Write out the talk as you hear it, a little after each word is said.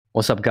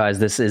What's up, guys?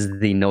 This is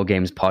the No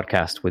Games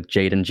podcast with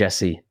Jaden,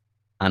 Jesse,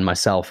 and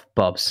myself,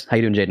 Bubs. How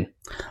you doing, Jaden?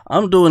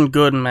 I'm doing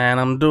good, man.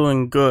 I'm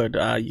doing good.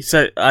 You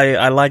said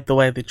I like the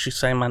way that you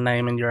say my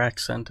name in your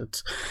accent.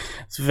 It's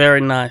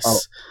very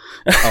nice.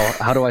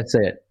 How do I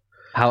say it?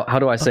 How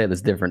do I say it that's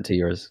different to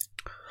yours?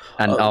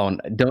 And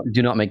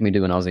do not make me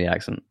do an Aussie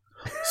accent.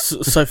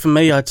 So for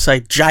me, I'd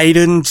say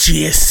Jaden,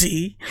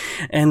 Jesse,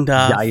 and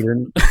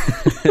Jaden.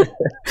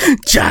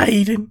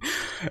 Jaden,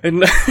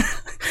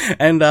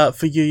 and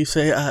for you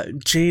say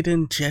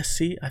Jaden,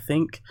 Jesse. I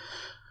think.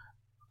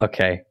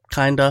 Okay.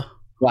 Kinda.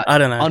 Right. I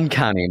don't know.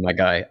 Uncanny, my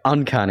guy.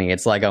 Uncanny.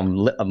 It's like I'm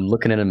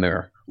looking in a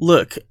mirror.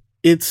 Look,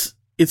 it's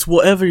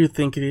whatever you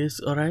think it is.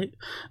 All right.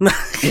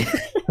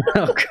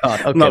 Oh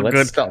God. Okay, Not let's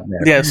good. stop there.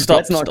 Yeah, stop.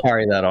 Let's not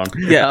carry that on.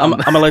 Yeah, I'm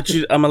gonna let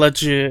you. I'm gonna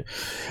let you.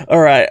 All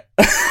right.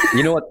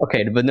 You know what?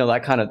 Okay, but no,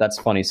 that's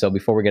funny. So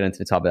before we get into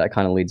the topic, that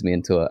kind of leads me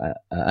into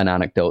an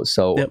anecdote.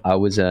 So Yep. I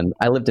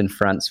lived in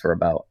France for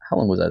about, how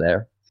long was I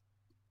there?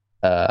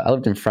 I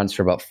lived in France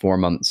for about 4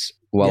 months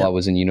while Yep. I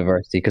was in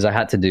university because I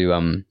had to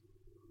do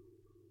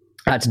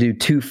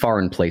 2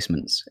 foreign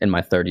placements in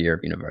my third year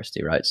of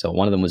university, right? So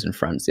one of them was in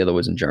France, the other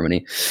was in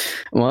Germany.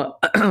 Well,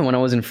 when I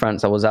was in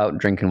France, I was out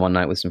drinking one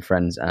night with some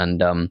friends,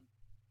 and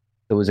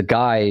there was a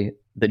guy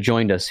that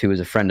joined us who was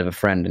a friend of a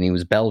friend, and he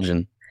was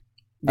Belgian.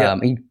 Yeah.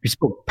 He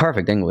spoke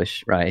perfect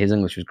English, right? His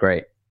English was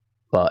great,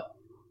 but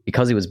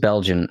because he was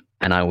Belgian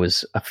and I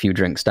was a few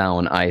drinks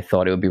down, I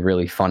thought it would be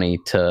really funny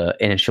to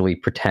initially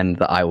pretend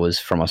that I was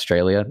from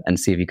Australia and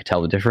see if you could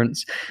tell the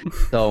difference.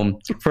 So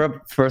for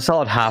a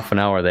solid half an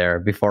hour there,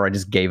 before I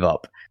just gave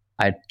up,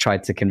 I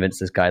tried to convince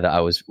this guy that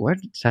where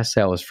did I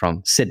say I was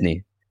from?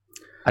 Sydney.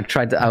 I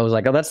was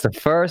like, oh, that's the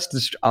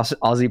first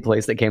Aussie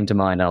place that came to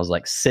mind. I was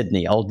like,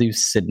 Sydney, I'll do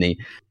Sydney.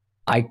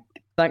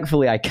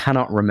 Thankfully, I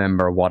cannot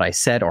remember what I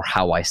said or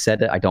how I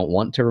said it. I don't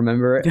want to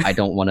remember it. I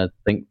don't want to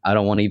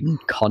even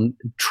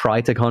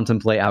try to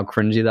contemplate how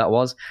cringy that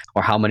was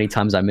or how many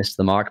times I missed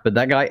the mark. But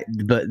that guy,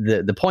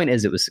 the point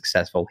is, it was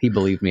successful. He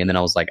believed me, and then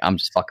I was like, I'm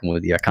just fucking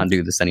with you. I can't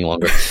do this any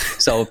longer.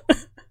 So,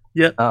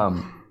 Yeah.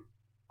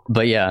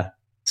 But yeah.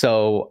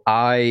 So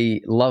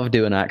I love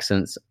doing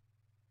accents.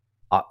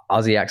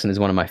 Aussie accent is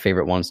one of my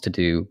favorite ones to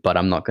do, but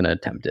I'm not going to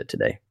attempt it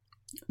today.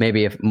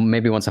 Maybe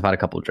once I've had a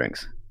couple of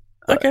drinks.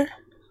 But, Okay.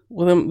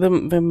 Well,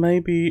 then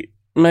maybe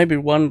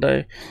one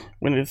day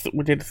we need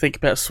to think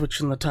about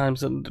switching the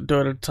times and do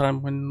it at a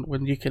time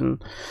when you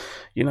can,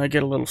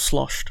 get a little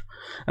sloshed.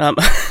 I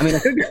mean,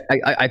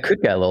 I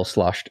could get a little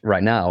sloshed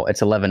right now.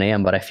 It's 11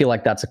 a.m., but I feel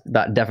like that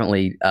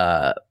definitely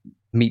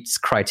meets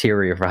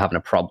criteria for having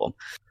a problem.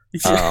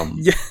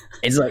 Yeah.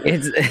 It's like I'm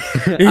It's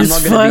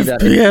not going to 5 be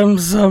that. p.m.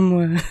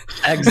 somewhere.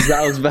 I was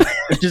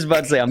just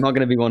about to say, I'm not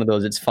going to be one of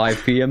those. It's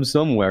 5 p.m.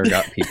 somewhere,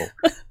 got people.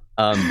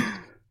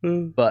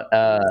 But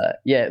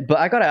but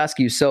I gotta ask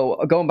you. So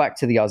going back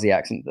to the Aussie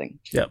accent thing,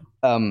 Yep.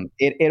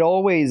 It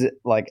always,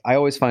 like, I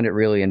always find it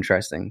really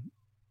interesting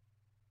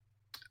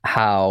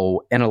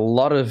how in a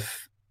lot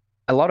of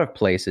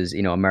places,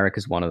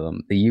 America's one of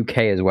them, the UK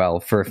as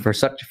well. For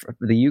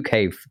the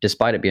UK,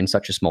 despite it being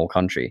such a small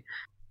country,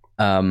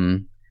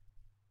 has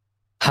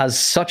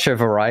such a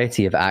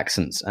variety of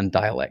accents and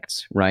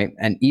dialects, right?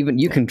 And even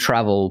you can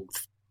travel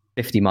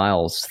 50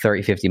 miles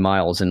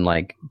and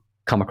like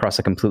come across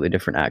a completely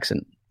different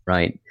accent,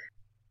 right?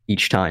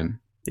 Each time.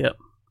 Yep.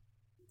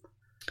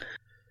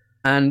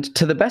 And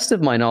to the best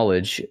of my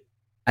knowledge,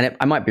 and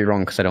I might be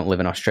wrong because I don't live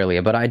in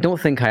Australia, but I don't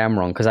think I am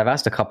wrong because I've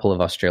asked a couple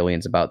of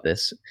Australians about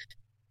this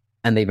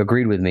and they've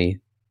agreed with me.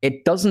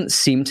 It doesn't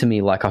seem to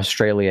me like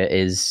Australia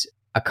is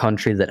a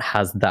country that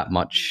has that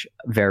much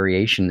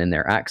variation in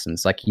their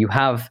accents. Like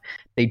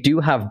they do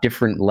have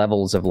different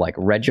levels of like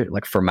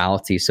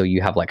formality. So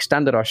you have like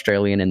standard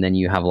Australian, and then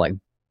you have like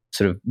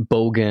sort of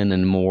bogan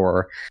and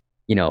more,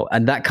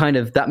 and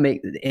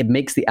it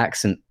makes the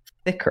accent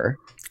thicker,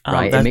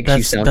 right? It makes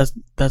you sound.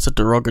 That's a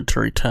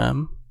derogatory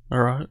term.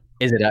 All right.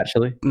 Is it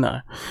actually? No,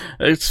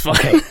 it's fine.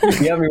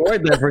 Okay. You have me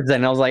worried there for a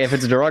second. I was like, if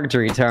it's a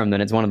derogatory term, then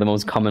it's one of the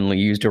most commonly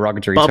used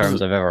derogatory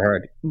terms I've ever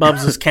heard.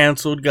 Bubs is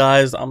cancelled,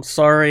 guys. I'm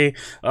sorry.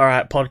 All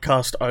right,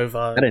 podcast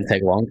over. That didn't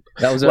take long.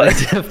 That was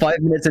 5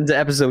 minutes into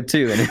episode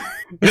 2.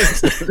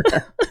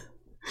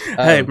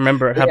 Hey,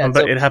 remember it happened,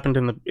 so, but it happened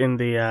in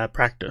the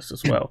practice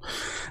as well.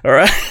 All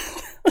right.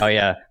 Oh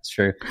yeah, it's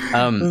true.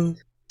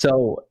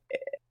 So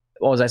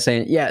what was I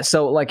saying? Yeah,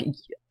 so like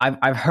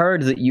I've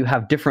heard that you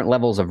have different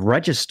levels of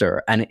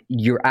register, and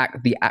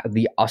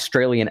the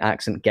Australian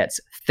accent gets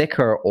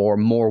thicker or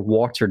more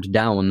watered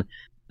down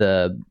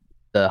the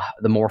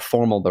more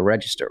formal the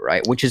register,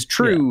 right? Which is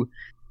true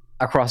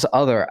across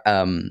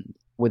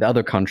with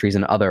other countries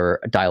and other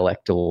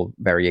dialectal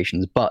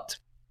variations, but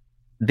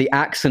the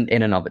accent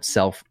in and of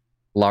itself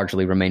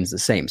largely remains the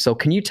same. So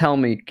can you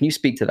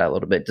speak to that a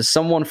little bit? Does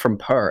someone from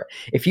Perth,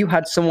 if you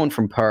had someone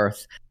from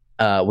Perth,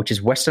 which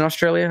is Western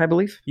Australia, I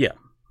believe? Yeah.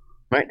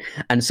 Right?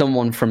 And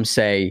someone from,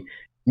 say,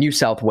 New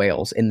South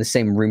Wales in the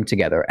same room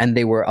together, and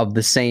they were of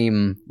the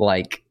same,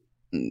 like,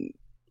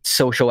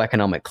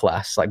 socioeconomic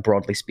class, like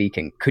broadly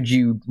speaking, could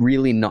you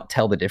really not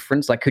tell the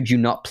difference? Like, could you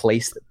not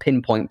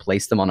pinpoint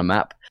place them on a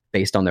map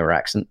based on their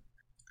accent?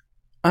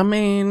 I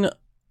mean,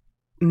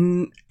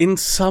 in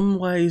some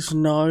ways,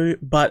 no.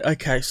 But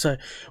okay, so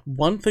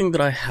one thing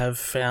that I have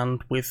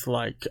found with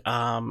like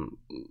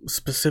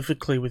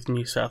specifically with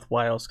New South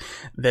Wales,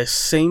 there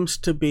seems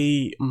to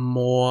be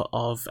more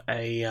of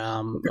a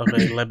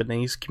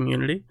Lebanese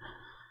community.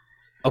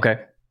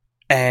 Okay.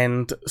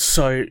 And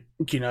so,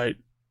 you know,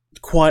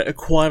 quite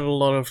a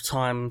lot of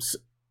times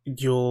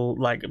you'll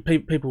like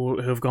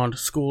people who have gone to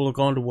school or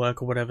gone to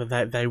work or whatever,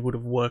 they would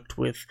have worked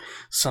with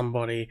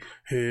somebody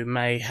who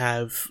may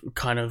have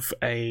kind of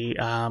a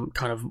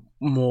kind of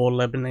more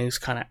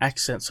Lebanese kind of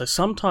accent. So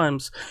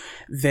sometimes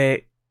there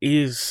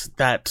is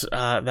that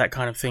that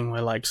kind of thing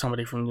where like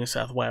somebody from New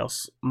South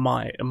Wales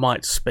might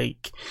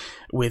speak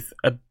with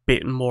a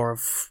bit more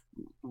of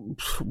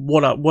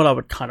what I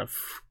would kind of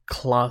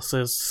class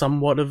as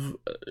somewhat of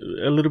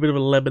a little bit of a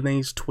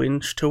Lebanese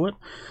twinge to it.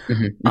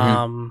 Mm-hmm,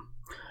 mm-hmm.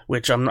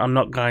 Which I'm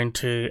not going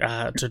to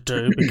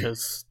do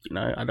because, you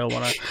know, I don't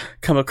want to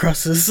come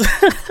across as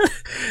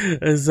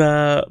as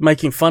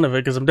making fun of it,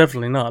 because I'm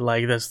definitely not.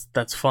 Like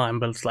that's fine,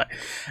 but it's like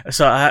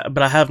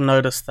but I have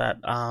noticed that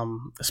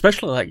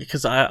especially like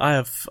because I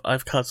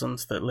have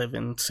cousins that live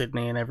in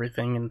Sydney and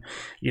everything, and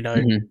you know.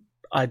 Mm-hmm.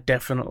 I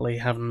definitely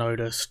have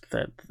noticed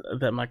that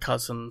my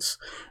cousins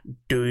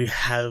do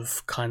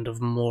have kind of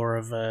more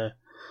of a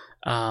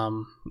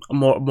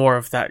more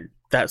of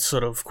that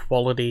sort of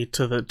quality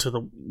to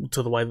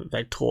the way that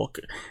they talk,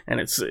 and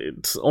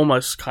it's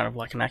almost kind of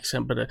like an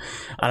accent, but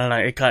I don't know.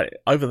 It kind of,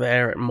 over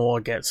there it more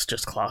gets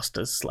just classed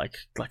as like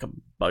a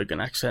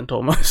bogan accent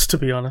almost, to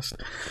be honest.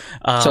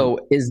 So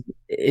is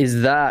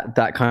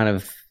that kind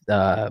of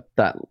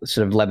that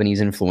sort of Lebanese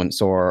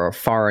influence or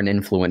foreign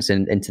influence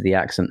into the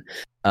accent?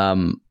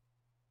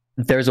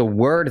 There's a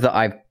word that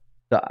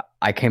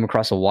I came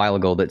across a while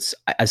ago that's,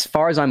 as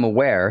far as I'm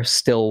aware,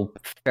 still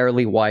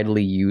fairly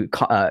widely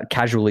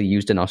casually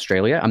used in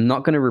Australia. I'm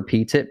not going to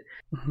repeat it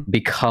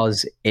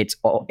because it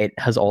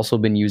has also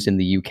been used in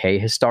the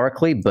UK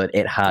historically, but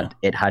it had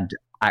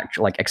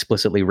like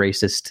explicitly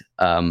racist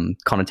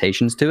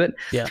connotations to it.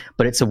 Yeah.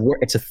 But it's a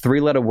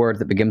 3-letter word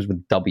that begins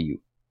with W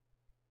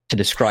to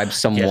describe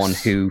someone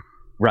who,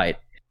 right.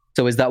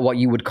 So is that what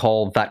you would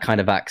call that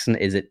kind of accent?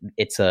 Is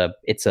it's a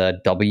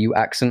W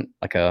accent,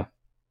 like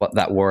what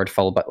that word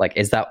followed by, like,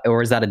 is that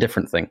a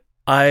different thing?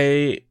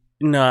 I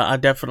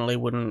definitely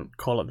wouldn't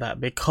call it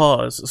that,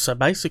 because so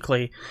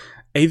basically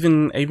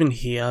even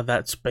here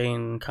that's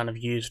been kind of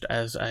used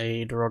as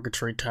a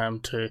derogatory term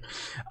to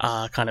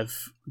kind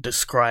of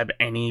describe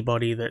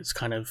anybody that's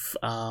kind of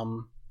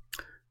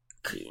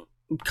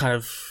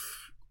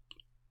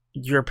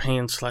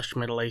European /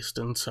 Middle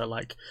Eastern, so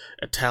like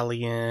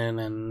Italian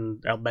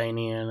and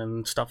Albanian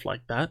and stuff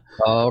like that.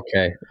 Oh,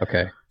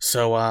 okay.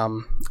 So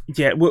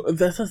yeah, well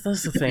that's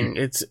the thing.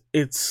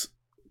 It's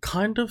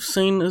kind of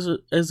seen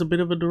as a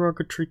bit of a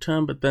derogatory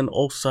term, but then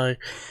also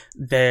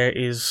there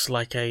is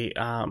like a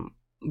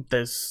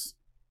there's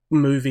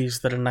movies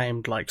that are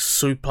named like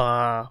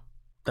Super,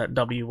 that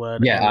W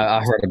word. Yeah,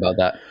 I heard about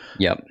that.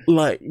 Yep.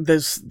 Like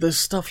there's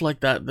stuff like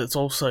that that's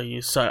also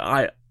used. So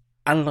I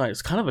don't know.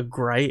 It's kind of a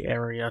grey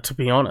area, to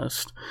be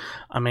honest.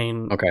 I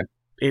mean, okay.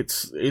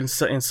 It's in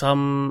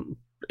some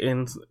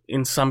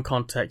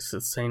contexts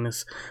it's seen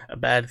as a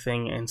bad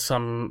thing. In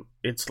some,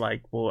 it's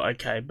like, well,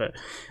 okay, but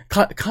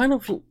kind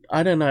of,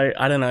 I don't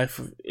know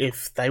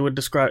if they would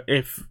describe,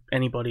 if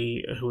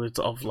anybody who is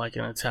of like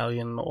an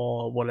Italian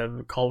or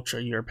whatever culture,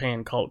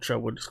 European culture,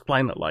 would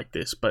explain it like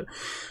this, but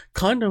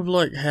kind of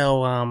like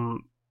how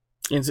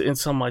in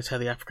some ways how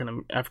the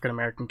African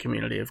American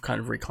community have kind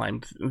of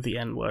reclaimed the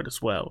N-word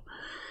as well.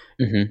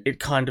 Mm-hmm. It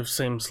kind of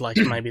seems like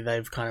maybe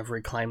they've kind of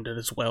reclaimed it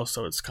as well,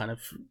 so it's kind of,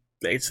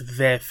 it's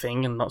their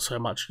thing and not so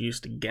much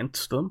used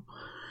against them.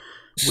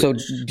 So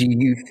do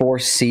you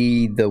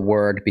foresee the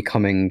word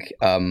becoming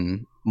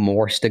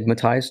more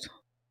stigmatized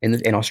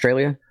in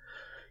Australia?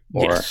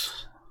 Or...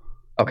 Yes.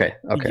 Okay.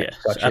 Yes,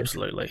 gotcha.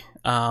 Absolutely.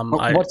 I'm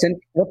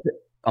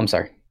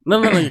sorry.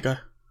 No, you go.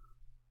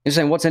 You're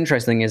saying what's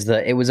interesting is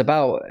that it was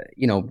about,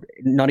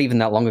 not even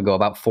that long ago,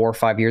 about 4 or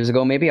 5 years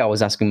ago, maybe. I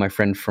was asking my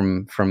friend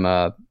from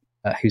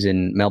who's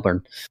in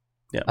Melbourne.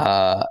 Yeah.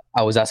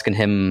 I was asking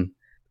him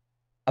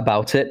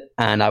about it,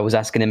 and I was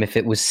asking him if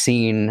it was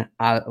seen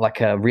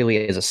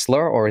really as a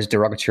slur or as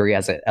derogatory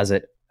as it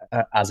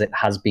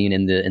has been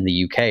in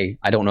the UK.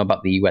 I don't know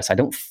about the US. I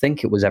don't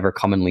think it was ever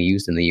commonly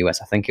used in the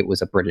US. I think it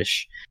was a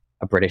British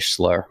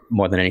slur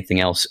more than anything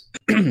else.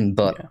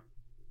 But. Yeah.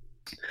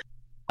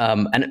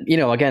 And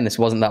again, this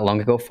wasn't that long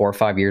ago, 4 or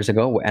 5 years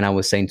ago, and I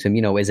was saying to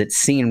him, is it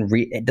seen?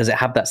 Does it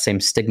have that same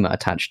stigma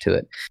attached to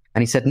it?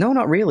 And he said, no,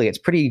 not really. It's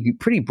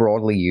pretty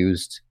broadly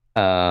used.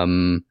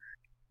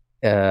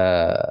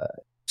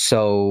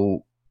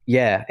 So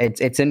yeah,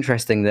 it's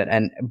interesting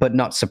but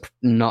not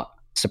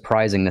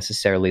surprising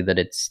necessarily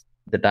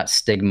that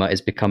stigma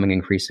is becoming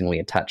increasingly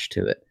attached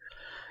to it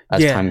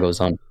as time goes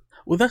on.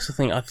 Well, that's the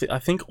thing. I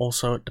think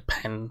also it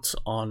depends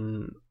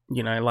on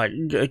like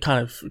it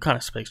kind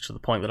of speaks to the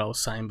point that I was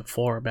saying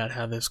before about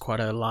how there's quite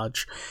a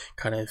large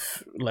kind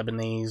of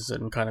Lebanese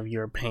and kind of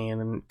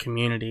European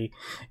community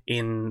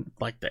in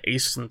like the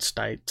eastern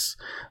states.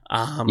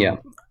 In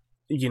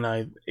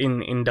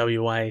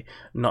WA,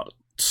 not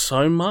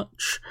so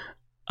much.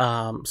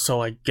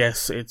 So I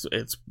guess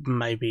it's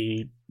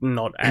maybe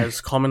not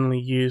as commonly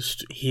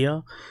used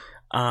here.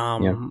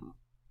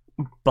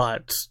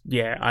 But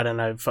yeah, I don't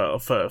know.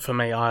 For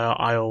me,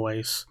 I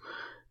always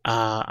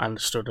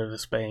understood it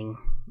as being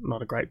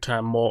not a great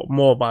term.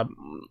 More by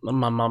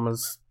my mum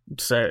has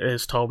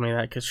told me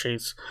that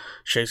because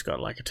she's got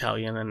like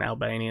Italian and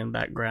Albanian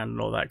background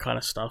and all that kind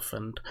of stuff,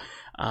 and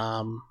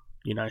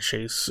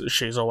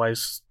she's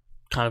always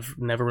kind of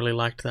never really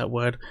liked that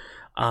word.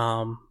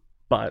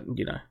 But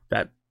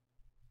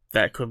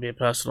that could be a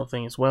personal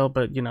thing as well.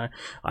 But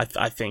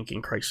I think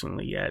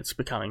increasingly, it's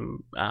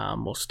becoming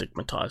more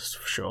stigmatized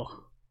for sure.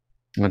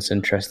 That's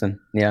interesting.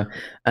 Yeah.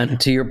 And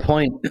to your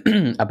point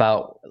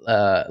about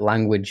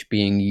language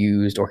being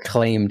used or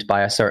claimed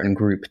by a certain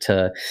group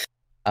to,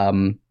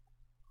 and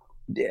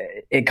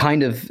this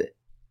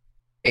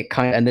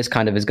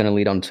kind of is going to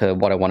lead on to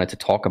what I wanted to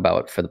talk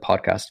about for the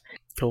podcast.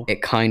 Cool.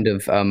 It kind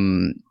of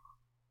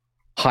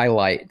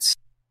highlights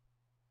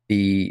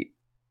the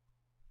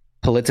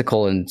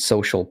political and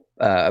social,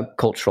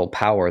 cultural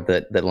power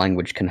that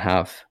language can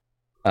have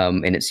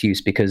in its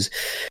use, because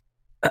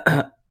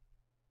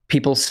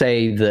people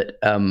say that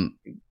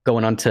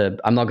going on to,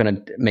 I'm not going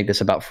to make this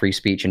about free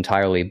speech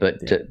entirely, but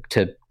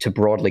to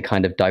broadly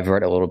kind of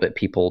divert a little bit,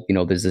 people,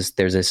 there's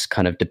this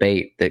kind of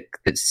debate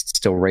that's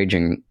still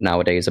raging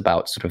nowadays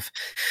about sort of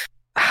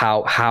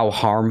how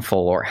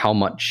harmful or how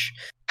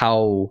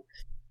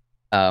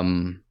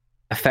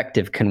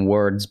effective can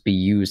words be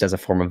used as a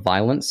form of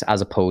violence as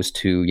opposed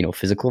to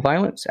physical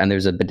violence. And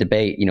there's a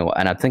debate,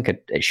 and I think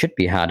it should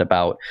be had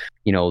about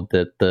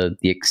the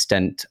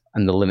extent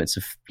and the limits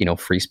of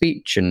free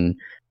speech, and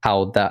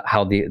how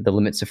the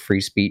limits of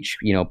free speech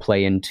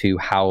play into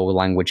how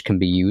language can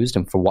be used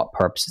and for what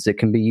purposes it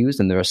can be used.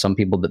 And there are some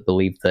people that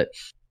believe that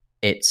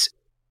it's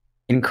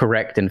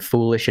incorrect and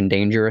foolish and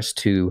dangerous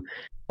to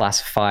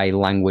classify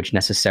language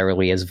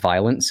necessarily as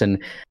violence,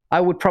 and I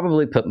would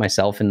probably put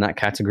myself in that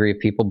category of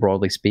people,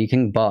 broadly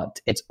speaking.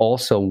 But it's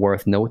also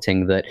worth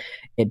noting that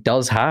it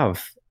does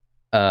have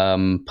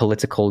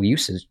political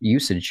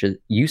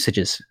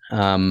usages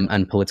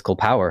and political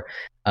power,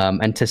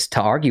 and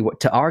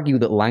to argue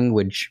that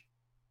language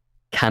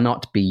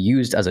cannot be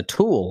used as a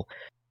tool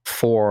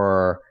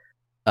for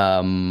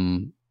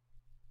in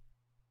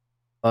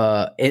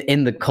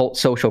the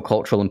social,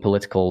 cultural, and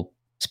political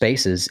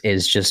spaces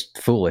is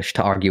just foolish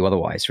to argue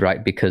otherwise,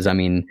 right? Because I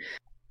mean,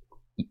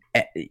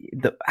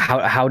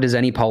 how does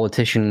any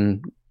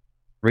politician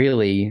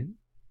really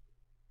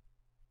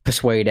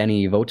persuade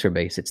any voter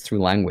base? It's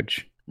through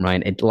language,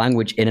 right?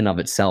 Language in and of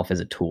itself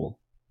is a tool,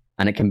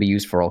 and it can be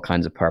used for all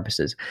kinds of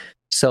purposes.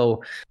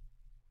 So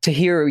to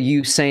hear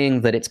you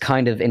saying that it's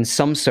kind of, in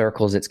some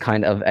circles, it's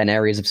kind of in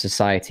areas of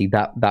society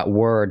that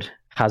word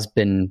has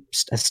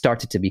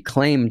started to be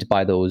claimed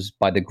by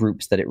the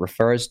groups that it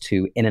refers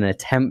to in an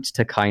attempt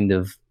to kind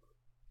of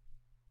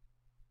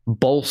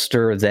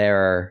bolster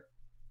their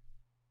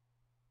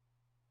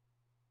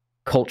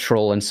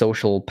cultural and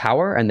social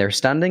power and their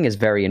standing, is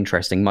very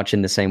interesting, much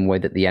in the same way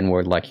that the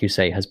N-word, like you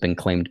say, has been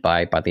claimed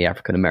by the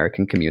African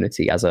American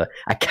community as a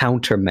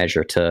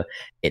countermeasure to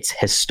its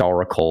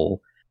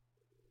historical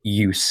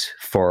use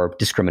for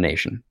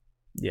discrimination.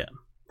 Yeah.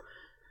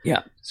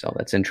 So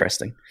that's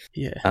interesting.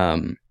 Yeah.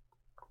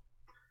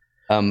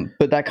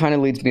 But that kind of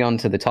leads me on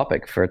to the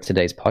topic for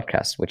today's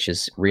podcast, which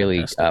is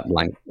really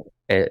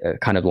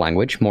kind of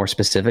language, more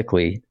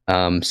specifically.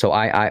 So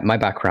my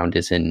background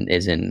is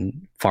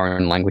in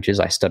foreign languages.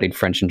 I studied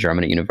French and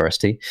German at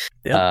university.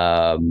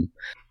 Yep.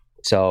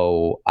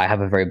 So I have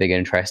a very big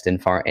interest in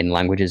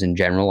languages in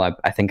general.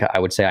 I think I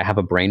would say I have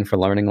a brain for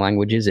learning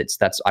languages.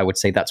 I would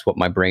say that's what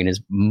my brain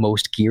is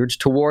most geared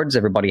towards.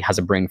 Everybody has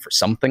a brain for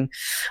something.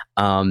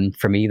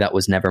 For me, that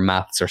was never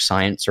maths or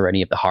science or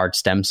any of the hard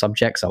STEM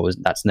subjects.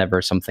 That's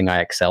never something I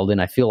excelled in.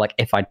 I feel like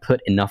if I'd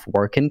put enough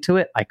work into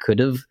it, I could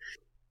have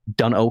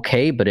done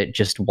okay, but it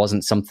just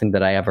wasn't something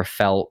that I ever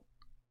felt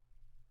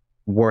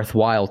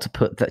worthwhile to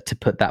put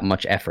that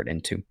much effort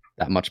into,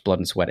 that much blood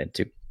and sweat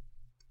into.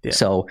 Yeah.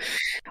 So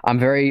I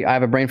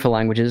have a brain for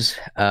languages,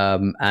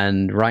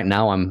 and right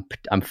now I'm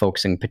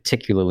focusing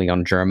particularly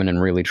on German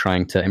and really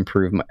trying to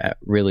improve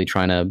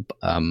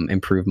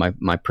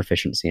my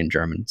proficiency in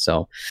German.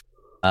 So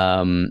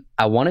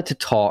I wanted to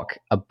talk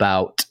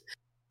about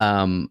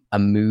a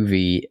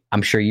movie.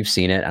 I'm sure you've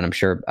seen it, and I'm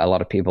sure a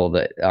lot of people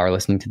that are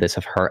listening to this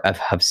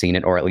have seen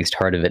it, or at least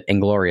heard of it.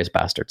 Inglourious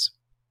Basterds.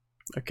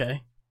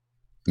 Okay.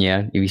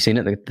 Yeah, have you seen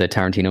it? The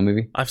Tarantino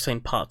movie? I've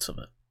seen parts of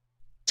it.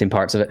 Seen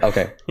parts of it?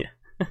 Okay. Yeah.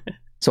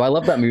 So I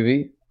love that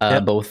movie,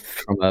 Yep.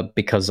 both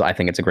because I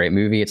think it's a great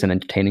movie. It's an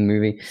entertaining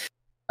movie,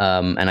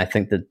 and I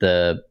think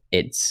that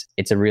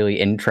it's a really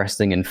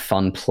interesting and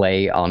fun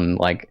play on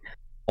like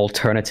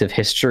alternative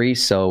history.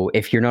 So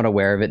if you're not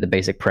aware of it, the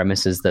basic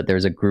premise is that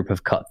there's a group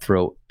of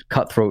cutthroat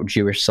cutthroat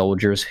Jewish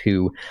soldiers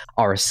who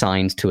are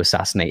assigned to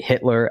assassinate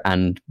Hitler,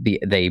 and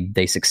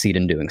they succeed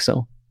in doing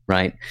so.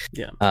 Right.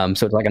 Yeah.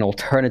 So it's like an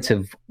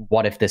alternative.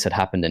 What if this had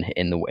happened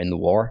in the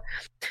war?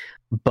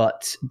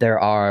 But there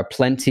are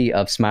plenty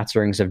of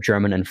smatterings of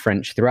German and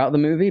French throughout the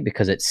movie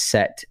because it's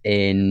set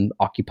in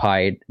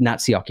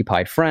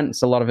Nazi-occupied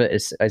France. A lot of it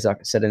is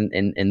set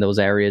in those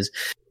areas.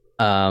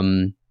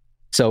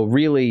 So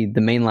really, the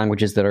main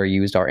languages that are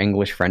used are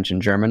English, French,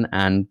 and German.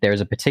 And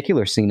there's a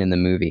particular scene in the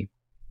movie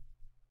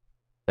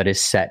that is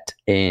set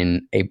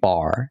in a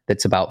bar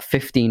that's about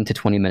 15 to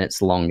 20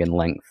 minutes long in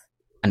length.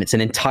 And it's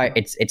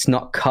it's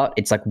not cut.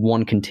 It's like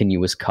one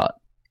continuous cut.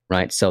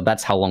 Right, so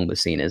that's how long the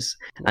scene is,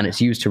 and it's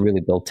used to really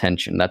build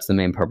tension. That's the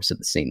main purpose of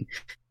the scene.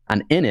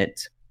 And in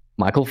it,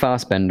 Michael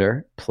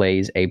Fassbender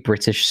plays a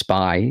British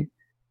spy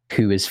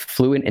who is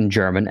fluent in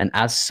German, and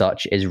as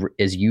such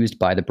is used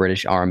by the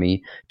British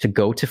Army to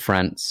go to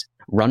France,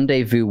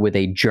 rendezvous with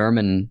a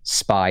German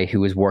spy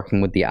who is working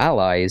with the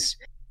Allies,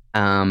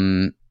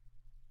 and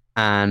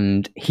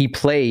he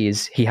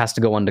has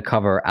to go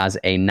undercover as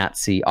a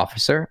Nazi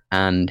officer,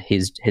 and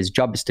his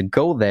job is to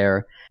go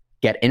there,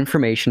 get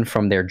information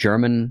from their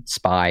German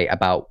spy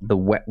about the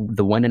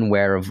when and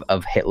where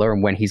of Hitler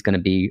and when he's going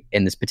to be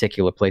in this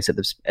particular place at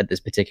this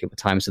particular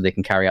time so they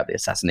can carry out the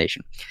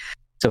assassination.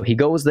 So he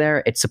goes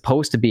there. It's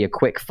supposed to be a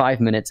quick 5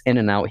 minutes in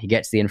and out. He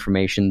gets the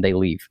information. They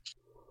leave.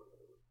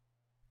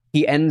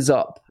 He ends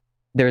up,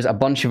 there's a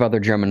bunch of other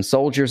German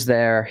soldiers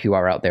there who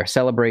are out there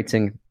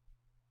celebrating.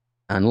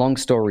 And long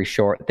story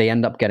short, they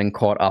end up getting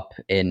caught up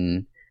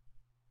in...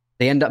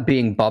 They end up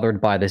being bothered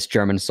by this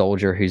German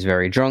soldier who's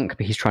very drunk,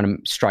 but he's trying to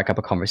strike up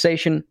a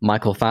conversation.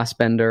 Michael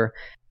Fassbender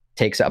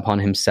takes it upon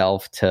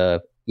himself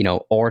to,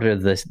 order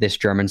this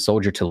German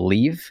soldier to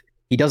leave.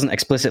 He doesn't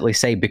explicitly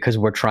say because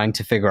we're trying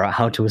to figure out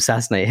how to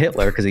assassinate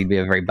Hitler, because he'd be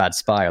a very bad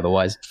spy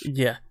otherwise.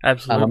 Yeah,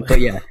 absolutely.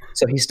 But yeah,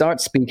 so he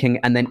starts speaking,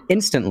 and then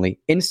instantly,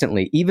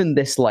 even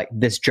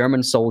this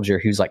German soldier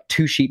who's like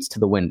two sheets to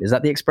the wind. Is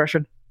that the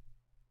expression?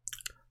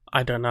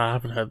 I don't know. I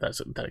haven't heard that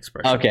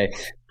expression. Okay.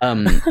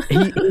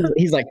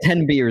 He's like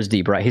 10 beers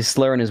deep, right? He's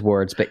slurring his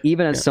words. But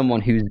even as someone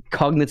whose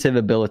cognitive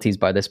abilities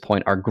by this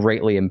point are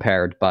greatly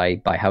impaired by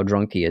how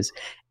drunk he is,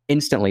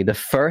 instantly the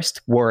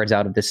first words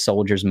out of this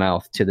soldier's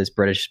mouth to this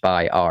British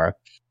spy are,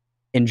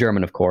 in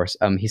German, of course.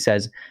 He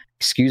says,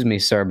 "Excuse me,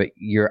 sir, but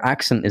your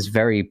accent is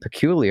very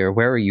peculiar.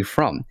 Where are you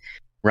from?"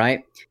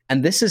 Right?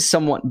 And this is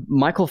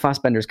Michael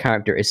Fassbender's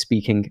character is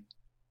speaking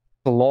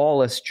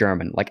flawless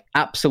German, like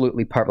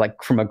absolutely perfect.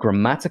 Like from a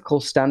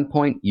grammatical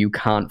standpoint, you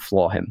can't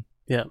flaw him.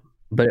 Yeah.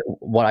 But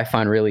what I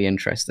find really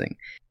interesting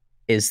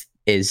is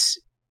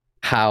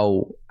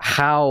how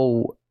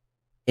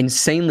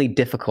insanely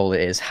difficult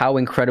it is, how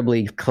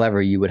incredibly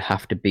clever you would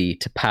have to be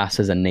to pass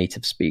as a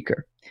native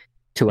speaker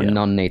to a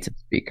non-native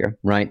speaker,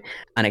 right?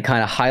 And it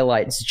kind of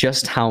highlights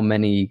just how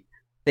many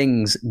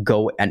things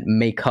go and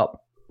make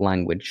up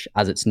language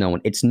as it's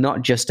known. It's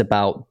not just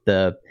about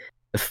the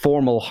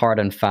formal hard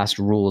and fast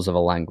rules of a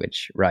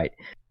language, right?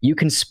 You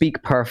can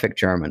speak perfect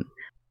German,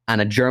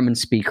 and a German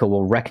speaker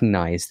will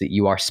recognize that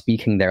you are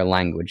speaking their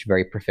language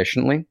very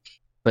proficiently.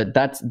 But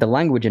the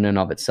language in and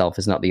of itself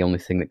is not the only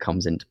thing that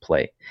comes into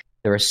play.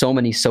 There are so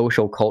many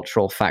social,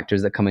 cultural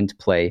factors that come into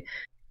play,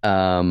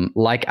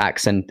 like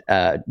accent,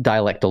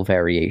 dialectal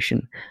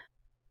variation,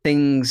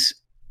 things,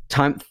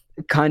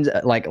 kinds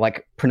of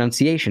like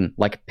pronunciation,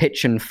 like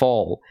pitch and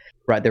fall,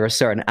 right? There are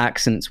certain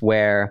accents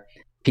where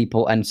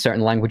people and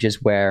certain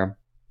languages where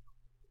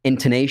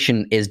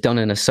intonation is done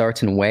in a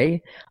certain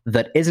way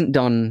that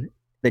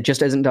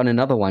just isn't done in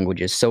other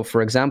languages. So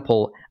for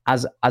example,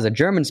 as a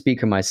German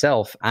speaker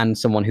myself and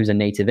someone who's a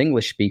native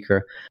English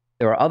speaker,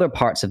 there are other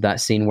parts of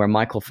that scene where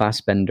Michael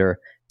Fassbender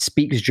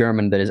speaks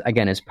German that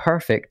is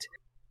perfect,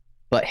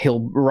 but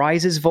he'll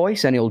rise his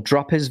voice and he'll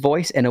drop his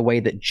voice in a way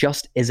that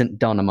just isn't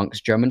done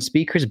amongst German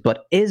speakers,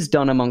 but is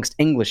done amongst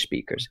English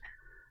speakers.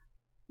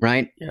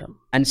 Right? Yeah.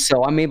 And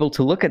so I'm able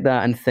to look at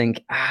that and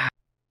think,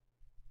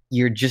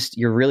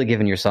 you're really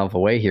giving yourself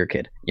away here,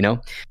 kid,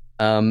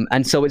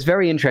 And so it's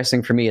very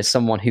interesting for me as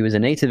someone who is a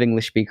native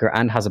English speaker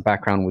and has a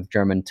background with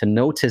German to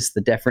notice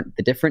the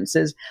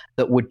differences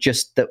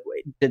that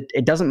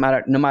it doesn't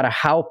matter, no matter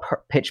how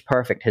pitch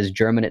perfect his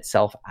German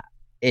itself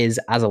is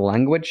as a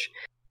language,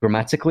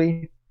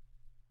 grammatically,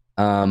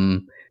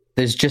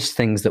 there's just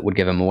things that would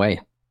give him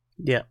away.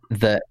 Yeah.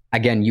 That,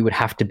 again, you would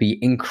have to be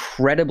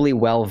incredibly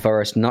well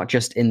versed, not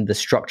just in the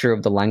structure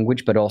of the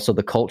language, but also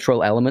the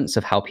cultural elements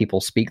of how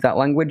people speak that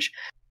language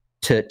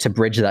to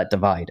bridge that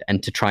divide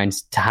and to try and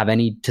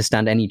to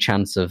stand any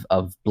chance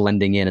of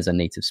blending in as a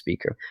native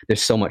speaker.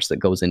 There's so much that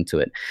goes into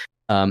it.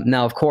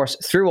 Now, of course,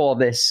 through all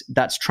this,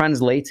 that's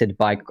translated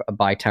by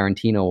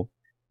Tarantino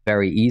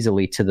very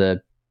easily to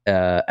the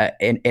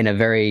in a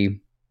very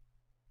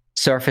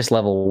surface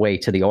level way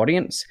to the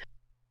audience.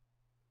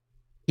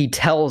 He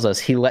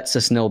lets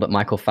us know that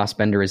Michael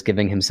Fassbender is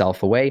giving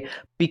himself away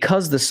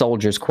because the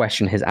soldiers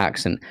question his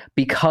accent,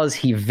 because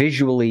he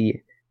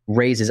visually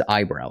raises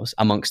eyebrows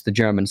amongst the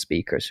German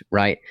speakers,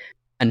 right?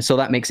 And so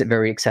that makes it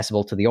very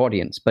accessible to the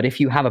audience. But if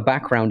you have a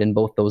background in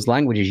both those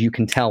languages, you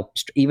can tell,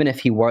 even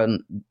if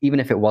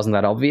it wasn't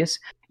that obvious,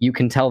 you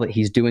can tell that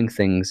he's doing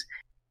things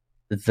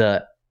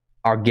that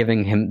are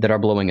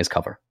blowing his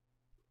cover.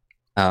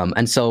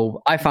 And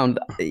so I found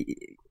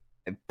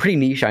pretty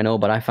niche, I know,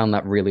 but I found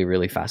that really,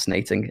 really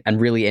fascinating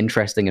and really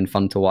interesting and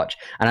fun to watch.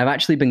 And I've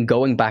actually been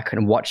going back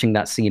and watching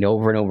that scene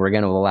over and over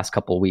again over the last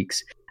couple of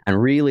weeks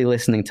and really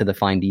listening to the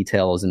fine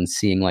details and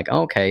seeing like,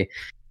 okay,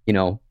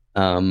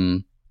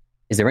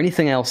 is there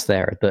anything else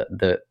there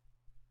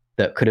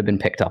that could have been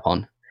picked up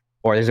on?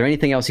 Or is there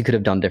anything else he could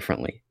have done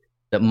differently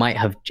that might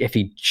have, if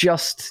he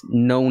just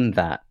known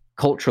that,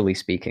 culturally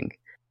speaking,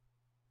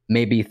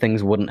 maybe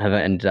things wouldn't have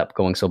ended up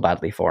going so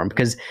badly for him?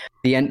 Because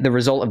the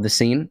result of the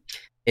scene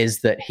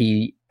is that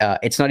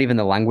it's not even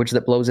the language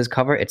that blows his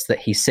cover, it's that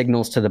he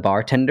signals to the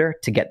bartender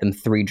to get them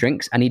 3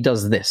 drinks, and he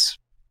does this.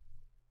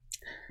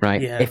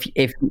 Right? Yeah.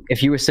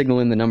 If you were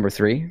signaling the number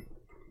 3,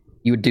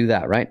 you would do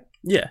that, right?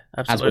 Yeah,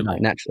 absolutely. As would I,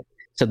 naturally.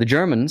 So the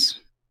Germans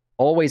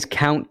always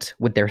count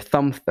with their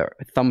thumb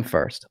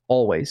first,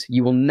 always.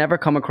 You will never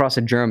come across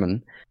a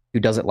German who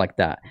does it like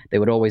that. They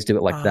would always do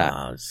it like that.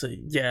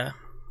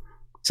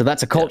 So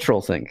that's a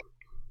cultural thing,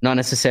 not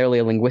necessarily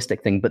a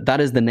linguistic thing, but that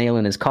is the nail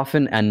in his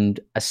coffin. And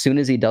as soon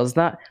as he does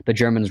that, the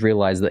Germans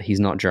realize that he's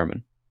not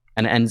German.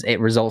 And it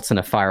results in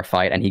a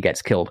firefight and he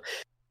gets killed.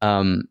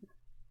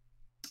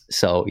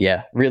 So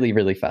yeah, really,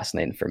 really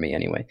fascinating for me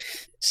anyway.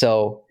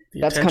 So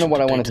that's kind of what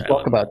I wanted to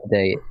talk about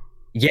today.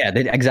 Yeah,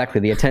 exactly.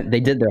 They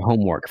did their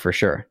homework for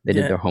sure. They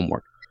did their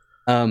homework.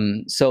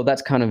 So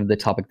that's kind of the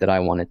topic that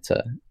I wanted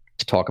to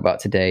talk about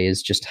today,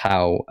 is just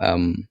how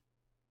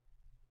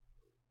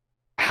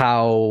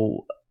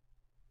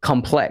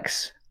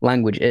complex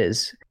language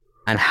is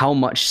and how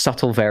much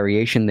subtle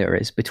variation there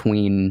is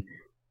between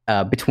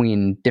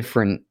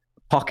different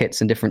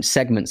pockets and different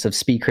segments of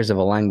speakers of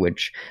a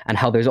language, and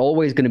how there's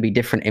always going to be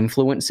different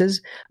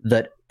influences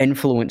that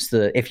influence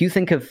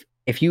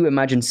if you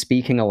imagine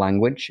speaking a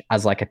language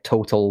as like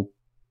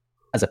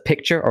as a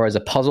picture or as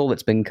a puzzle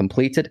that's been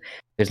completed,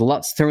 there's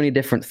so many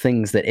different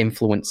things that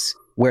influence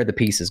where the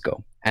pieces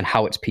go and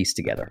how it's pieced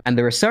together. And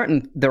there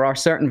are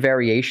certain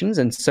variations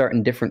and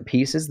certain different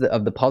pieces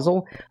of the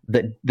puzzle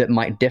that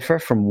might differ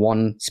from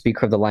one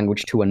speaker of the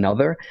language to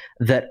another,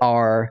 that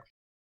are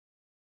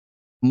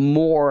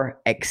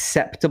more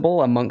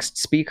acceptable amongst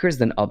speakers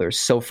than others.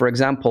 So, for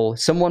example,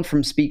 someone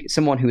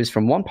who is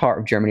from one part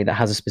of Germany that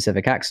has a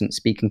specific accent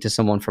speaking to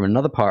someone from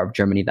another part of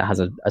Germany that has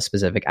a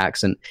specific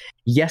accent,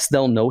 yes,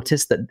 they'll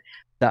notice that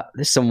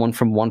someone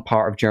from one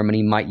part of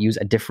Germany might use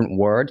a different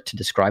word to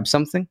describe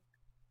something.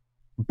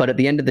 But at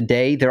the end of the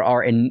day, there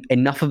are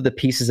enough of the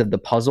pieces of the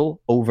puzzle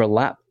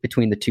overlap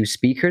between the two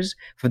speakers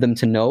for them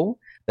to know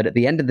that at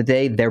the end of the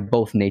day, they're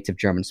both native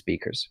German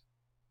speakers.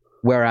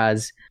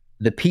 Whereas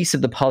the piece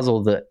of the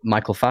puzzle that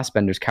Michael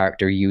Fassbender's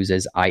character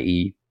uses,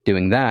 i.e.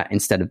 doing that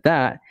instead of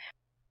that,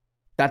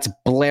 that's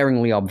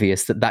blaringly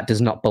obvious that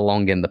does not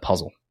belong in the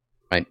puzzle,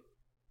 right?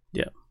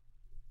 Yeah.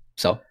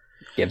 So,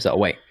 gives it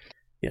away.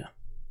 Yeah.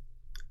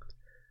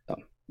 So.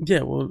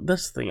 Yeah, well,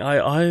 that's the thing.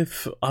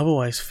 I've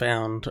always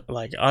found,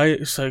 like,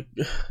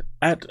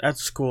 at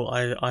school,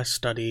 I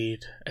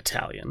studied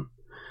Italian.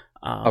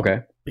 Okay.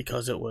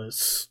 Because it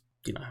was,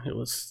 it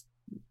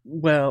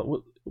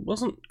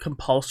wasn't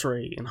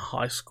compulsory in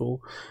high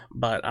school,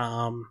 but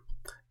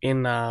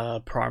in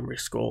primary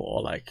school,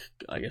 or like,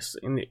 I guess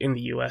in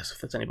the US, if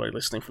there's anybody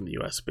listening from the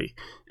US, it'd be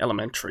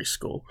elementary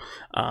school.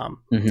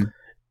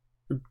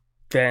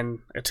 Then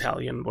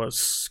Italian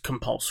was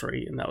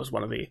compulsory, and that was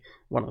one of the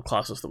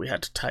classes that we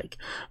had to take.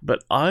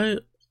 But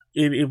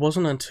it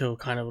wasn't until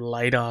kind of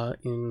later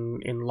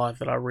in life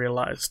that I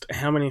realized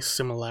how many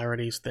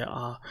similarities there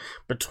are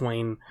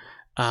between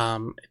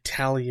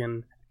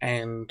Italian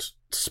and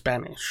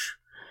Spanish.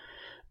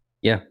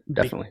 Yeah,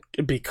 definitely.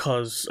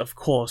 Because, of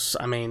course,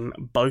 I mean,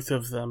 both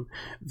of them,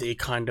 the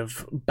kind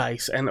of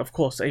base, and of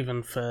course,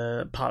 even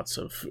for parts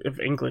of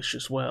English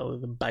as well,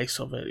 the base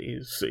of it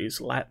is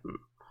Latin.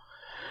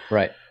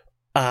 Right.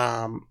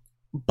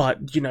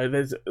 But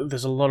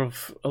there's a lot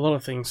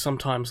of things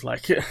sometimes,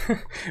 like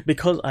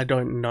because I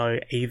don't know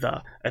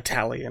either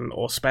Italian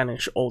or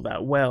Spanish all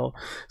that well,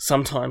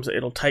 sometimes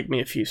it'll take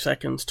me a few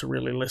seconds to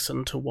really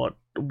listen to what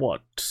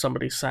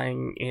somebody's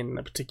saying in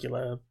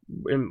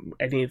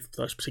any of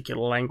those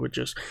particular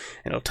languages,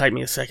 and it'll take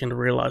me a second to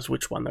realize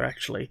which one they're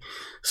actually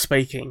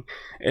speaking.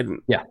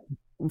 And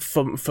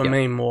for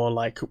me, more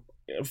like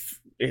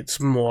it's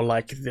more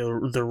like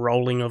the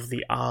rolling of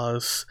the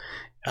R's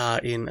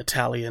in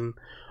Italian,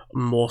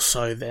 more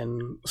so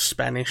than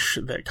Spanish,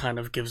 that kind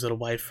of gives it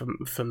away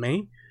for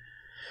me.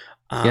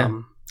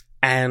 And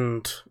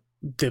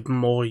the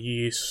more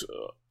use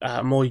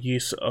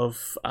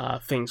of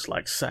things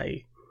like,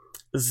 say,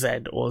 Z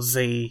or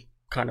Z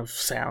kind of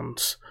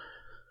sounds.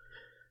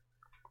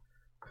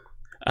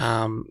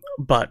 I mean,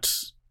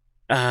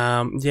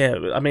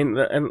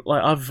 and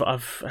like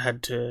I've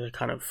had to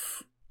kind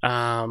of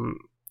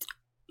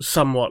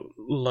somewhat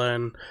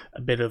learn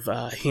a bit of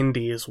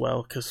Hindi as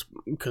well,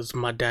 because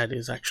my dad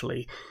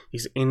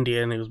he's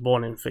Indian. He was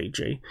born in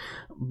Fiji,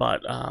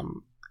 but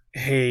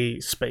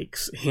he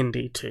speaks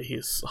Hindi to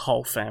his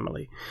whole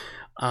family.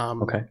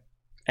 Okay.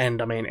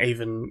 And I mean,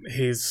 even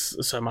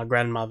my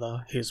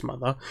grandmother, his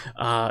mother,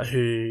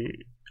 who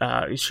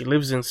she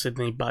lives in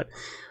Sydney, but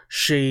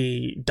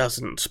she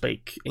doesn't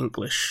speak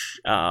English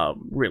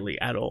really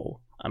at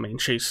all. I mean,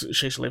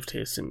 she's lived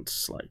here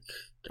since, like,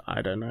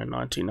 I don't know,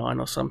 99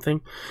 or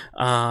something.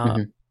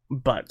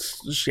 But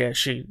yeah,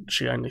 she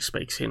only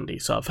speaks Hindi,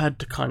 so I've had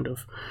to kind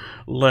of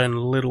learn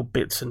little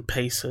bits and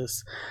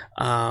pieces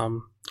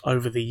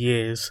over the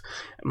years,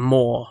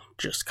 more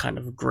just kind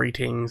of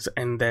greetings,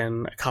 and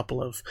then a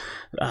couple of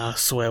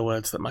swear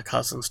words that my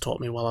cousins taught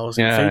me while I was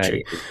in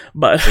Fiji.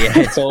 But yeah,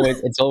 it's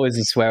always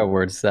the swear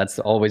words. That's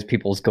always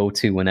people's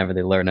go-to whenever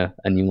they learn a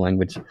new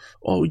language.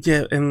 Oh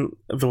yeah, and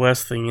the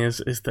worst thing is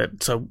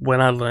that, so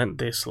when I learned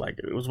this, like,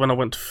 it was when I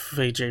went to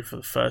Fiji for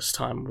the first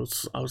time.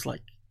 I was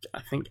like,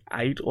 I think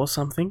 8 or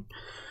something.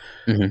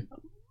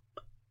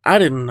 I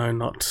didn't know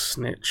not to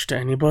snitch to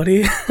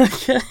anybody.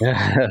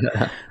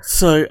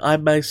 So I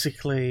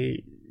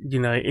basically, you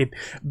know,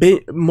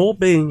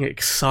 being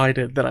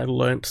excited that I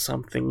learnt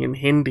something in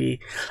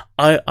Hindi,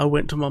 I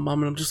went to my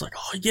mum and I'm just like,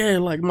 oh yeah,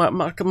 like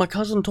my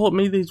cousin taught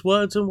me these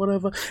words and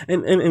whatever,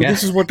 and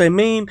this is what they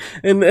mean,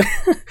 and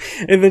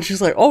and then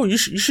she's like, oh, you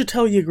should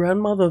tell your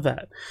grandmother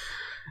that.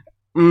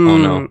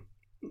 Oh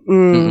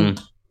no.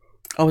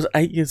 I was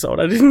 8 years old.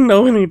 I didn't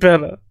know any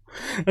better.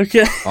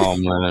 Okay. Oh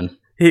man.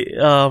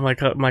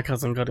 My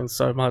cousin got in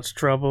so much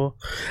trouble.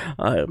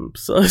 I am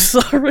so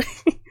sorry.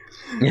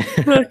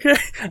 Okay,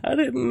 I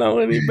didn't know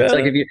any better.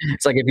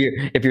 It's like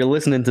if you're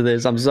listening to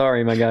this, I'm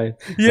sorry, my guy.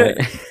 Yeah,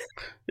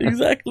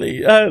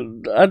 exactly. I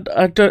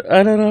don't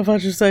know if I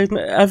should say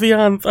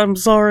Avian. I'm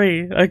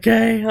sorry.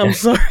 Okay, I'm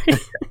sorry.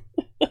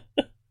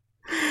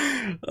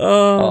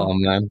 Oh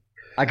man,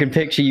 I can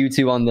picture you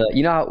two on the.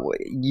 You know how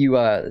you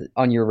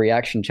on your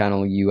reaction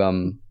channel. You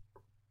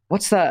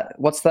what's that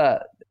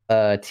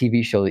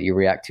TV show that you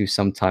react to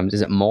sometimes?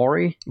 Is it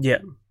Maury? Yeah.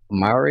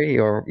 Maury,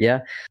 or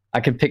yeah, I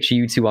can picture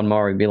you two on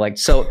Maury be like,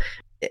 so,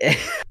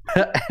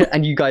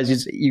 and you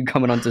guys you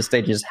coming onto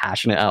stage just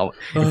hashing it out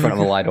in front of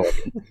a live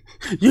audience.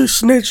 You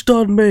snitched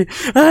on me.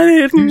 I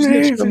didn't. You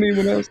snitched on me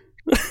when I was.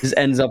 Just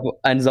ends up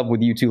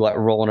with you two like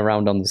rolling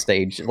around on the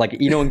stage, like,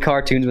 you know, in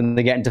cartoons when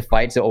they get into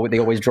fights, they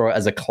always draw it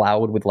as a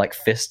cloud with like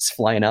fists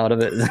flying out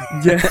of it.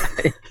 Yeah,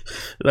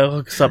 that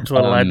hooks up to a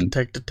lie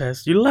detector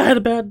test. You lied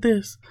about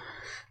this.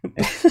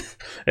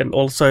 And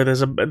also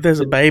there's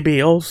a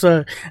baby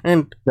also,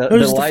 and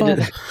who's the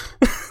father?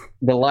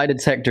 The lie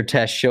detector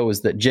test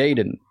shows that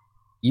Jaden,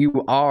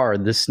 you are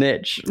the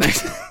snitch.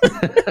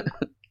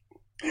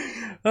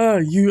 Oh,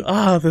 you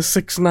are the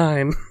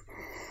 6'9".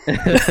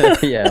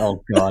 Yeah,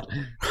 oh god.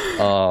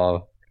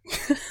 Oh,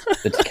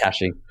 it's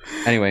Takashi.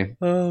 Anyway.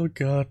 Oh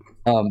god.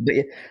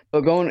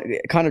 But going,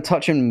 kind of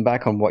touching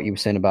back on what you were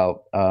saying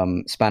about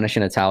Spanish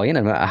and Italian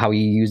and how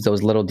you use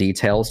those little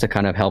details to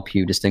kind of help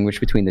you distinguish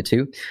between the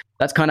two.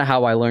 That's kind of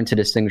how I learned to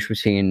distinguish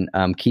between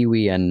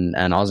Kiwi and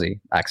Aussie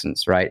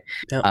accents, right?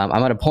 Yep.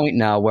 I'm at a point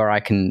now where I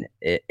can.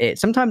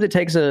 Sometimes it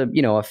takes a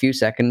few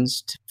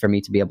seconds for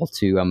me to be able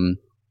to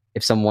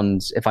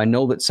if I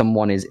know that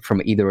someone is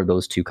from either of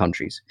those two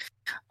countries,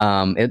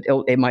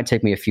 it might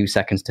take me a few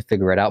seconds to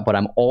figure it out. But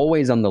I'm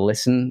always on the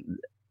listen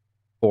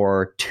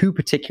for two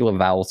particular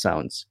vowel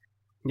sounds.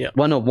 Yeah.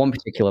 One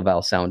particular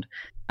vowel sound,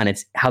 and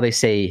it's how they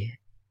say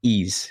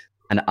e's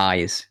and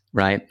i's,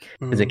 right?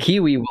 Because a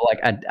Kiwi will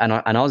an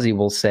Aussie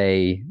will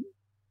say,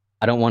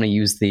 I don't want to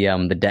use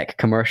the Deck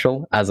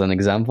commercial as an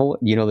example.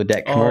 You know the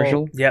Deck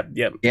commercial? Yep.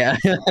 Yeah.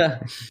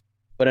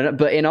 But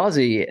in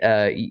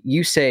Aussie,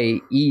 you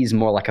say e's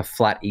more like a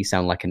flat e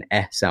sound, like an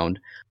eh sound,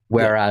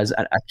 whereas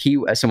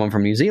someone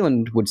from New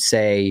Zealand would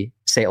say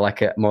it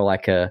like more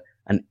like an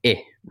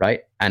eh, right?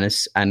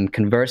 And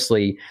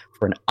conversely,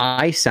 for an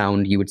I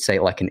sound, you would say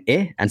it like an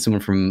I, and someone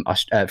from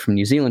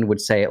New Zealand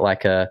would say it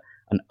like an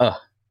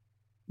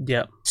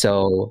Yeah.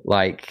 So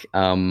like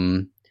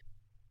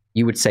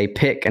you would say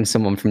pick, and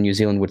someone from New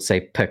Zealand would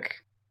say pick.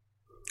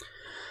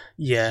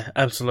 Yeah,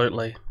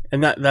 absolutely.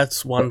 And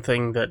that's one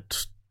thing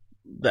that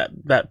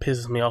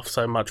pisses me off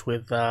so much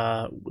with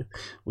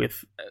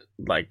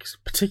like,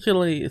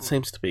 particularly it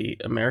seems to be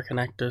American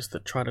actors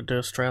that try to do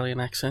Australian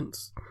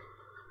accents.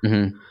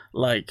 Mm-hmm.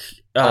 Like,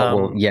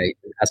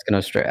 ask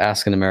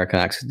an American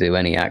accent to do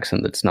any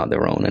accent that's not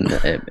their own, and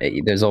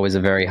there's always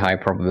a very high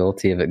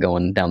probability of it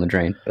going down the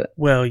drain. But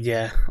well,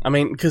 yeah, I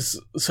mean,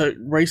 because so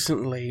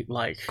recently,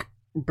 like,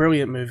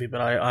 brilliant movie, but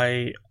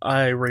I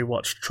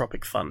rewatched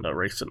Tropic Thunder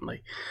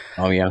recently.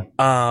 Oh yeah.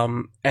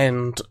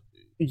 And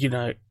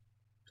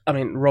I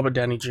mean, Robert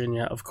Downey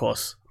Jr., of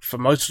course, for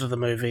most of the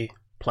movie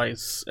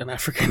plays an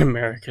African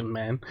American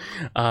man.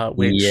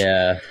 Which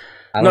I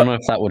don't know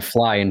if that would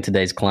fly in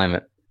today's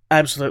climate.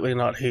 Absolutely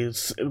not.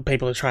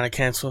 People are trying to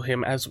cancel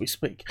him as we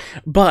speak.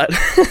 But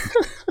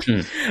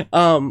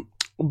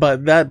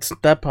but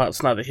that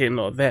part's neither here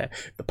nor there.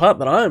 The part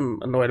that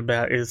I'm annoyed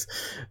about is,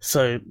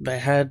 so they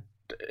had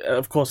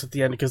of course, at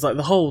the end, because like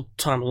the whole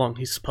time along,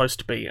 he's supposed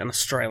to be an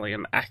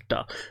Australian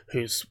actor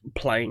who's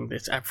playing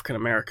this African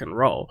American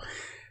role.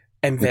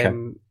 And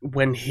then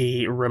when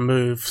he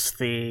removes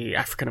the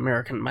African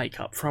American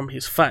makeup from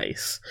his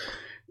face,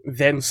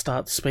 then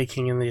starts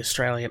speaking in the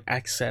Australian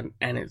accent,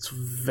 and it's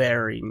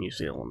very New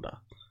Zealander.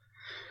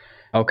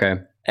 Okay.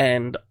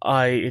 And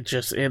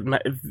the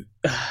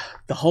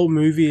whole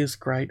movie is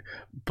great,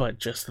 but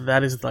just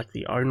that is like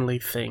the only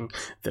thing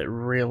that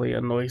really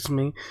annoys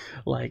me.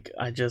 Like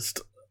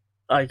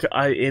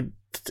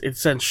it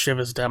sends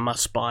shivers down my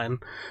spine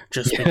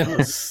just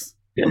because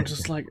I'm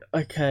just like,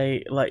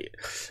 okay, like,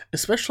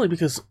 especially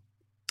because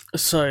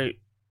so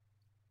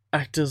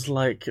actors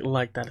like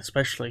that,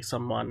 especially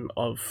someone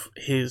of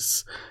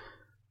his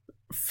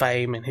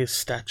fame and his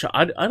stature.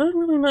 I don't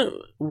really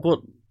know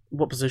what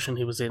position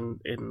he was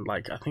in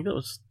like, I think it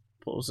was,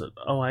 what was it,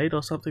 2008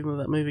 or something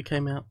that movie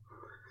came out.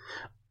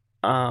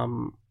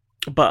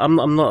 But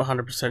I'm not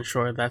 100%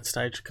 sure at that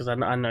stage, because I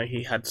know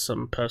he had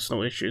some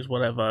personal issues,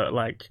 whatever,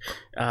 like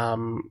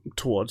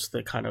towards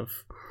the kind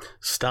of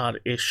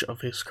start-ish of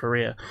his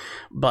career.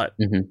 But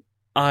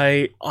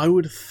I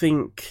would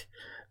think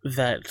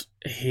that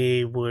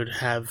he would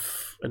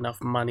have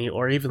enough money,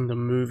 or even the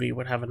movie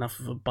would have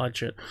enough of a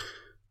budget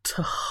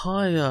to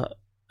hire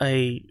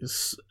a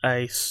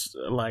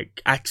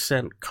like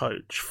accent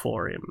coach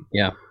for him.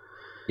 Yeah,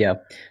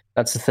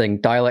 that's the thing.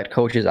 Dialect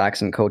coaches,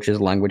 accent coaches,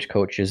 language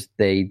coaches,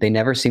 they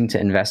never seem to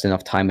invest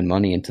enough time and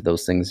money into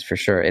those things, for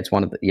sure. It's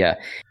one of the,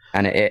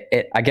 and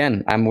it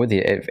again, I'm with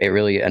you. It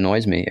really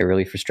annoys me. It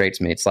really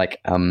frustrates me. It's like,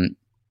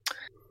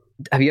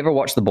 have you ever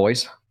watched The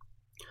Boys?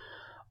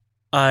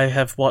 I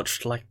have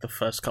watched like the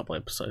first couple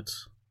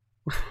episodes.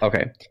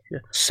 Okay. Yeah.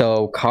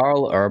 So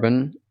Carl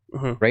Urban,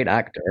 great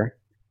actor.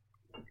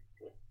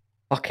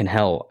 Fucking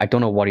hell, I don't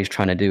know what he's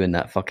trying to do in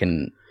that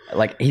fucking,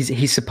 like, he's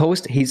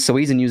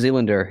a New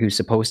Zealander who's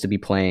supposed to be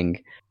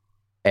playing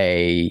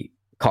a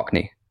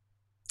Cockney,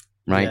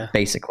 right? Yeah.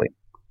 Basically.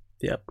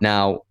 Yep.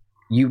 Now,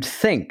 you'd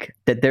think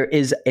that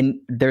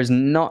there's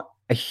not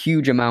a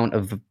huge amount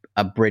of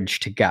a bridge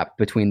to gap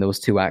between those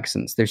two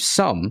accents. There's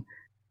some,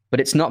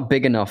 but it's not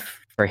big enough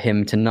for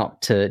him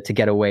to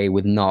get away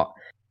with not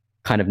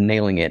kind of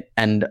nailing it.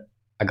 And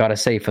I gotta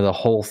say, for the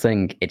whole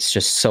thing, it's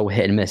just so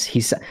hit and miss.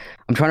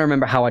 I'm trying to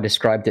remember how I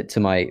described it to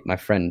my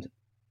friend.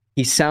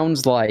 He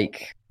sounds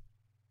like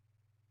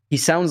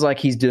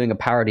he's doing a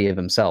parody of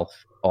himself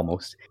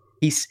almost.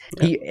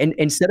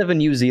 Instead of a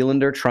New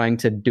Zealander trying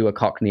to do a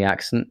Cockney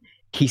accent,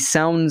 he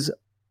comes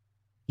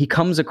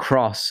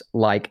across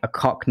like a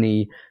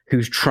Cockney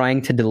who's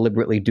trying to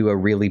deliberately do a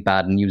really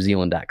bad New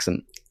Zealand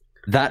accent.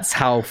 That's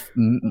how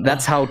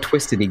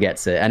twisted he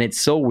gets it, and it's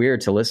so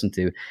weird to listen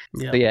to.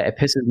 Yeah. But yeah, it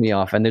pisses me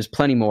off. And there's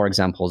plenty more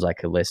examples I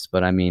could list,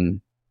 but I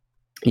mean,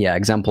 yeah,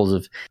 examples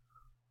of,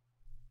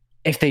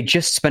 if they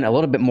just spent a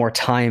little bit more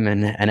time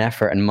and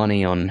effort and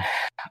money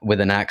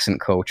with an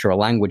accent coach or a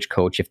language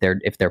coach, if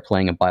they're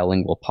playing a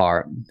bilingual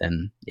part,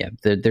 then yeah,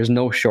 there's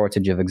no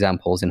shortage of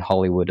examples in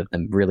Hollywood of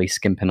them really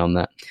skimping on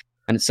that,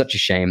 and it's such a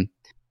shame.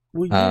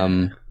 Well,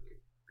 yeah.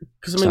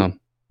 Because I mean,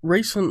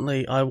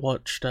 recently I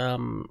watched I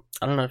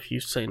don't know if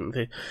you've seen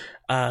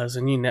there's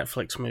a new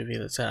Netflix movie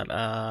that's out.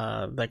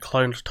 They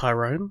cloned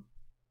Tyrone.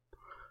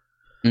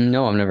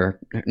 No, I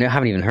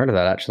haven't even heard of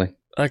that, actually.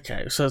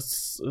 Okay, so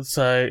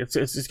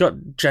it's got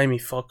Jamie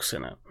Foxx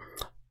in it,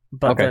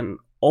 but then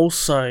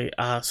also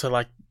so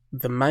like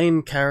the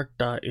main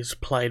character is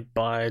played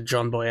by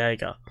John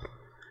Boyega.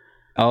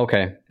 Oh,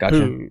 okay, gotcha.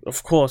 Who,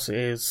 of course,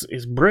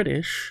 is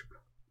British,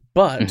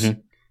 but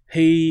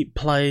he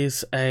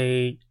plays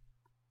a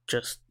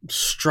just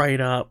straight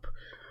up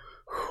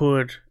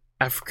hood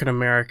African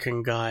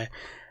American guy,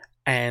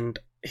 and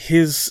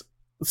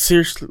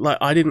seriously, like,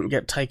 I didn't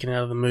get taken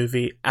out of the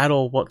movie at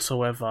all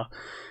whatsoever.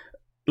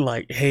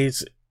 Like,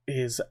 his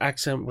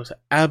accent was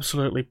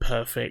absolutely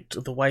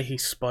perfect. The way he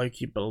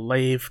spoke, you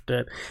believed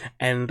it.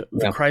 And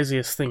the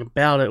craziest thing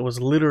about it was,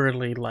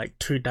 literally like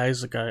 2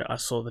 days ago, I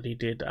saw that he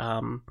did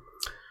 2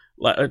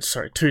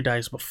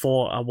 days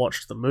before I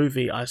watched the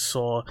movie, I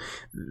saw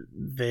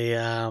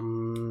the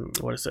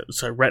what is it?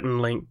 So Rhett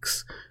and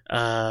Link's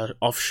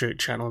offshoot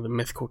channel, The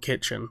Mythical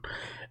Kitchen.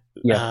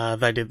 Yeah.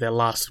 They did their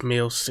Last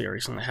Meal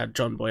series, and they had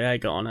John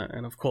Boyega on it.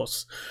 And of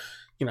course,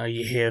 you know,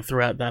 you hear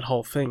throughout that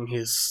whole thing,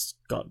 he's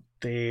got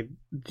the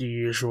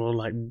usual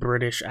like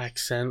British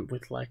accent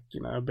with, like,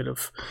 you know, a bit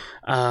of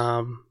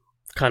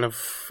kind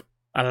of,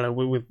 I don't know,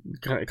 with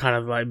kind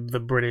of like the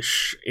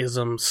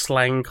British-ism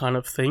slang kind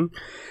of thing.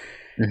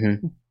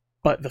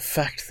 But the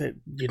fact that,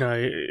 you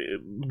know,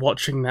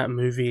 watching that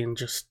movie and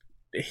just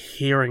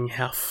hearing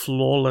how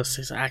flawless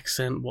his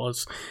accent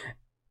was,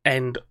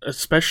 and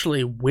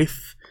especially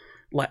with,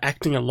 like,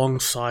 acting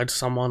alongside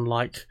someone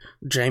like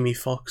Jamie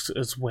Foxx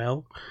as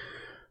well,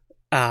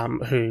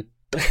 who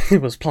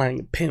was playing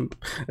a pimp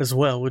as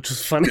well, which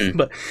is funny.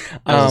 But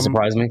that doesn't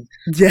surprise me.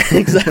 Yeah,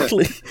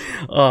 exactly.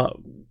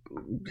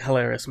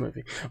 Hilarious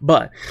movie.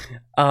 But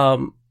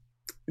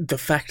the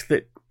fact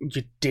that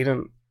you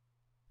didn't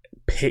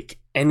pick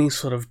any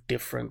sort of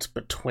difference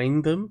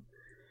between them,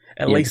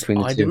 at least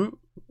I didn't.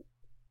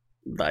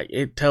 like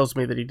it tells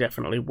me that he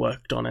definitely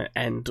worked on it,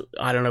 and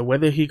I don't know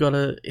whether he got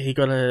a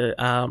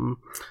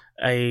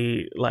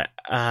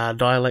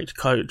dialect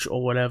coach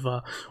or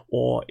whatever,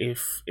 or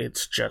if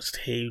it's just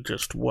he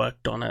just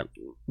worked on it.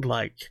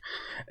 Like,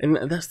 and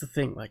that's the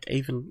thing. Like,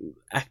 even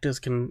actors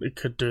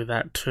could do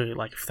that too.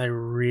 Like, if they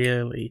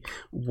really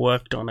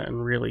worked on it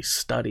and really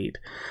studied,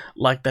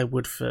 like they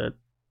would for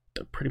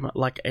pretty much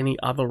like any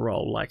other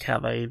role. Like how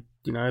they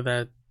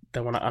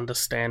want to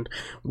understand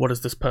what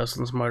is this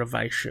person's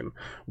motivation,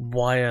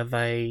 why are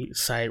they,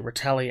 say,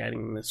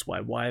 retaliating this way,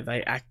 why are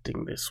they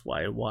acting this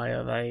way, why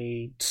are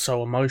they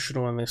so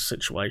emotional in this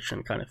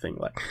situation, kind of thing.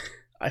 Like,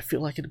 I feel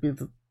like it'd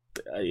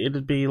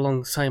be along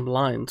the same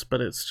lines,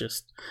 but it's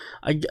just,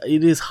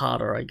 it is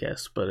harder, I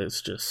guess, but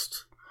it's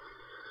just,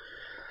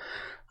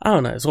 I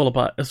don't know. It's all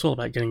about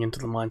getting into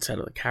the mindset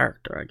of the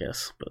character, I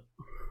guess. But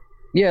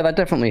yeah, that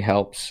definitely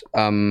helps.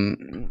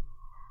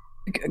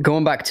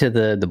 Going back to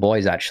the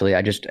boys, actually,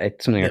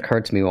 something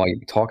occurred to me while you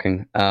were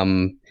talking.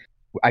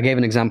 I gave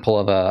an example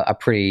of a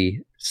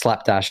pretty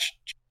slapdash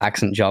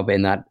accent job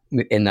in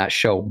that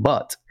show,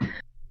 but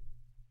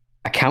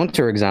a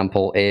counter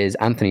example is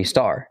Anthony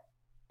Starr,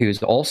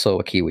 who's also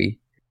a Kiwi,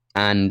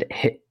 and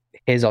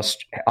his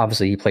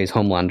obviously he plays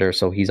Homelander,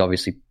 so he's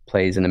obviously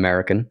plays an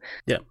American.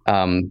 Yeah.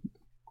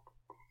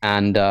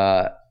 And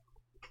I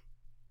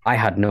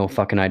had no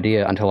fucking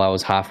idea until I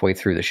was halfway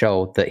through the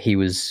show that he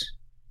was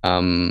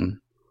a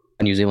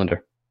New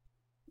Zealander.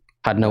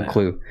 Had no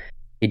clue.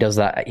 He does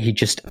that. He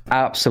just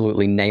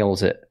absolutely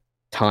nails it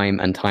time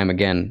and time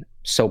again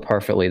so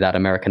perfectly, that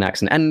American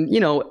accent. And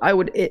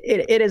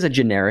it is a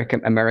generic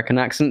American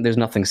accent. There's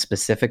nothing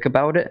specific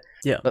about it.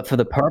 Yeah. But for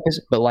the purpose,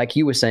 but like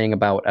you were saying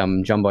about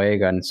John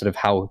Boyega and sort of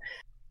how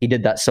he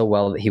did that so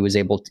well that you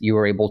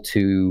were able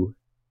to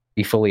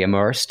be fully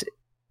immersed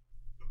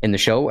in the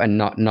show and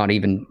not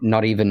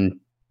even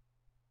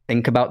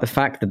think about the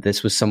fact that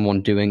this was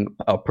someone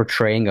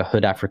portraying a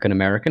hood African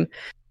American.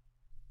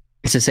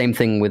 It's the same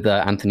thing with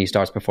Anthony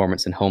Starr's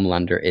performance in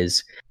Homelander.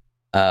 Is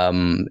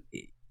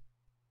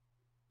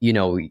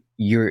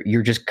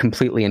you're just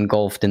completely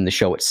engulfed in the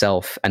show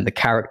itself and the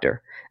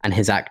character and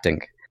his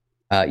acting.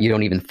 You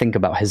don't even think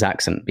about his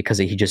accent because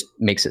he just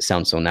makes it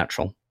sound so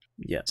natural.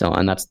 Yeah. So,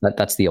 and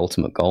that's the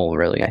ultimate goal,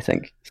 really, I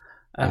think.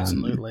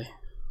 Absolutely.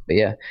 But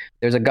yeah,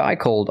 there's a guy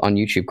on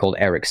YouTube called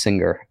Eric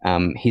Singer.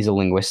 He's a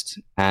linguist,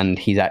 and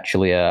he's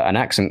actually an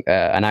accent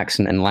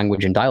and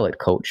language and dialect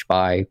coach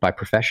by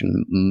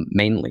profession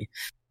mainly.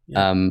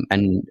 Yeah.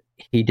 And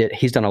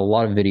he's done a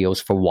lot of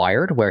videos for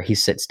Wired where he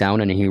sits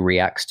down and he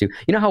reacts to,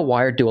 how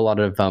Wired do a lot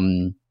of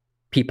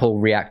people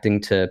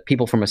reacting to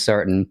people from a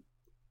certain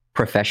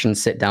profession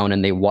sit down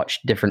and they watch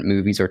different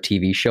movies or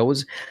TV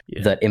shows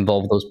that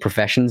involve those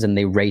professions and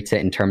they rate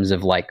it in terms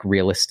of like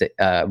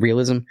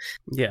realism.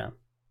 Yeah.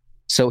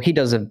 So he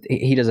does a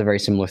very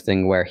similar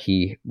thing where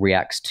he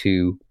reacts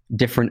to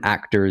different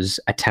actors'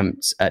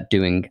 attempts at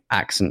doing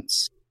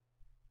accents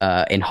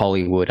in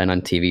Hollywood and on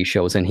TV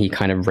shows, and he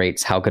kind of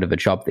rates how good of a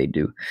job they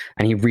do.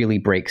 And he really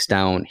breaks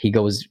down. He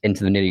goes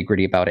into the nitty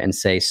gritty about it and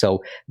say,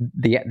 so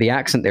the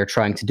accent they're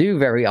trying to do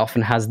very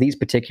often has these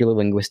particular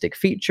linguistic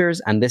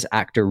features, and this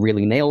actor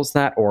really nails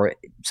that, or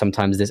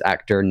sometimes this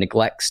actor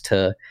neglects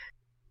to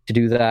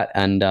do that.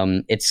 And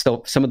it's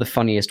still some of the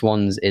funniest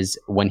ones is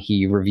when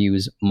he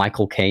reviews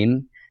Michael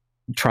Caine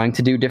trying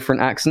to do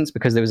different accents,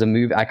 because there was a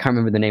movie, I can't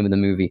remember the name of the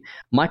movie.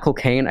 Michael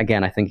Caine,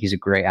 again, I think he's a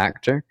great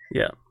actor.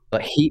 Yeah.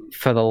 But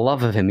for the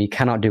love of him, he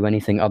cannot do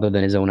anything other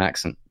than his own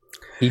accent.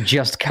 He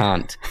just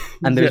can't.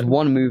 And there's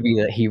one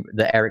movie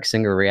that Eric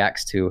Singer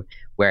reacts to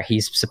where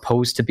he's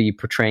supposed to be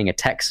portraying a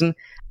Texan,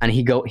 and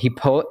he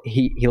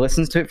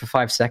listens to it for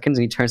 5 seconds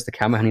and he turns to the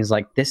camera and he's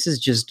like, this is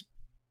just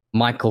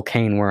Michael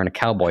Caine wearing a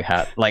cowboy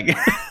hat. Like,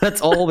 that's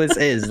all this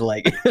is.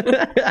 Like,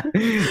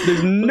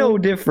 there's no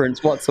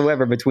difference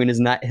whatsoever between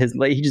his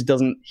like, he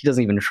doesn't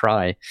even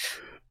try.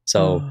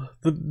 So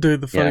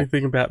the funny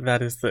thing about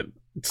that is that,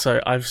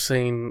 so I've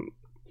seen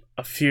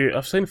a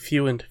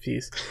few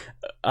interviews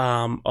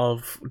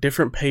of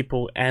different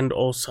people, and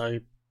also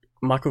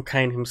Michael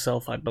Caine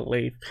himself, I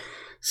believe,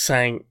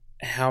 saying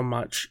how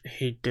much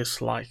he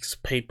dislikes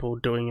people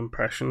doing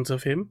impressions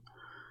of him.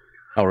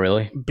 Oh,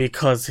 really?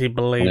 Because he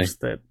believes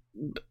that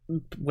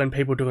when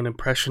people do an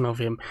impression of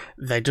him,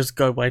 they just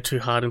go way too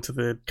hard into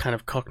the kind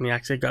of Cockney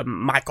accent. Go,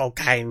 Michael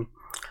Caine.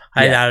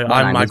 Hello,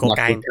 I'm Michael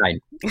Caine.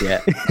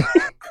 Yeah.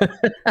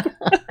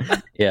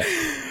 Yeah.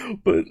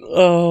 But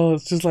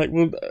it's just like,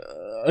 well,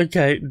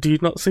 okay. Do you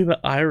not see the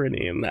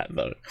irony in that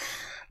though?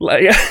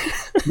 Like,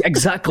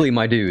 exactly,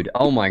 my dude.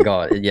 Oh my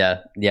god.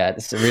 Yeah.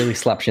 It really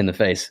slaps you in the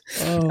face.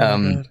 Oh,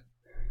 god.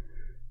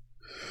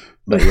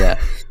 But yeah.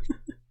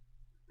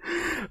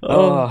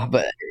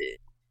 But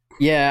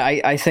yeah,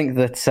 I think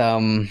that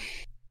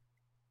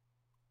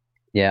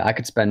I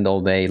could spend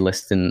all day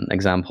listing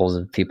examples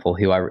of people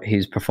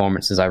whose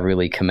performances I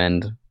really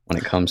commend when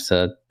it comes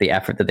to the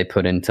effort that they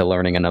put into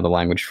learning another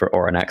language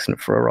or an accent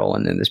for a role,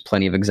 and then there's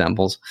plenty of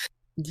examples.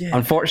 Yeah.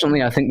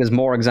 Unfortunately, I think there's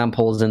more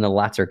examples in the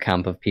latter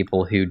camp of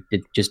people who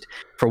did just,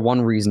 for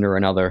one reason or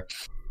another,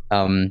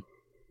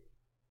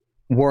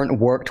 weren't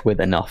worked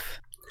with enough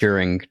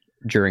during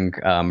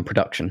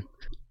production.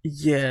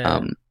 Yeah.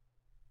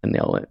 And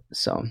nail it.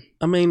 So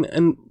I mean,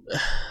 and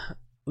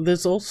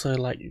there's also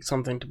like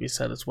something to be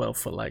said as well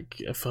for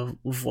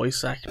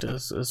voice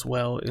actors as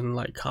well in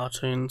like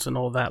cartoons and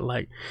all that.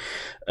 Like,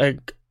 I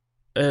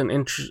don't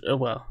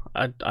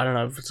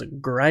know if it's a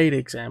great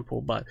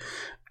example, but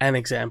an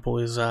example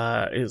is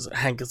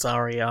Hank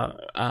Azaria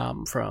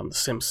from The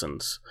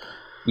Simpsons.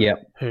 Yeah.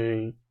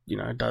 Who,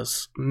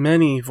 does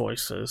many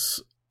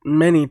voices,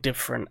 many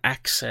different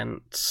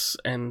accents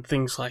and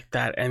things like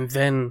that, and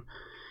then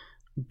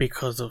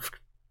because of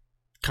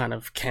kind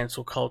of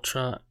cancel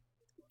culture,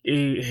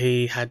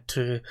 he had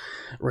to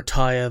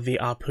retire the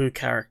Apu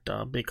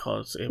character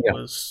because it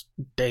was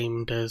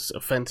deemed as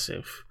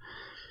offensive.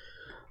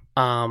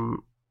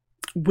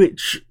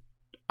 Which,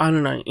 I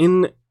don't know,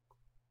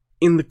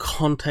 in the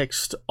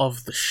context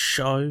of the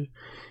show,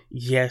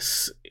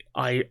 yes,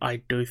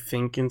 I do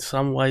think in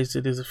some ways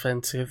it is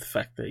offensive. The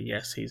fact that,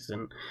 yes, he's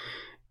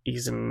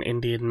an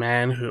Indian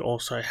man who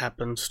also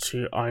happens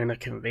to own a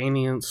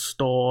convenience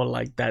store,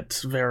 like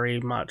that's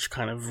very much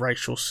kind of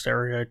racial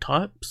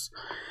stereotypes.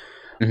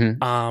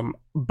 Mm-hmm.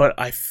 But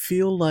I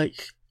feel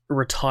like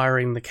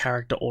retiring the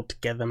character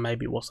altogether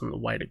maybe wasn't the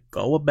way to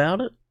go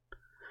about it.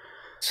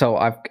 So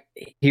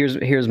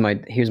here's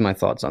my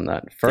thoughts on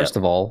that. First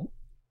of all,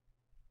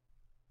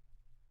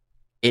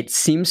 it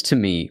seems to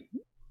me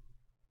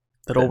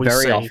that all we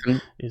very see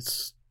often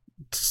is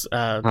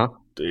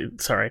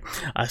sorry,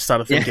 I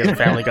started thinking of the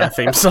Family Guy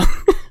theme song.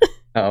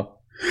 Oh.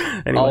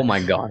 Anyway. Oh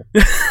my god.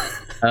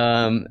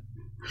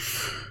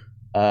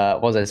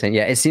 What was I saying?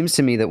 Yeah, it seems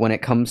to me that when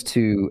it comes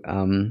to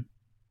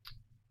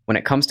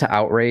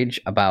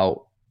outrage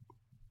about,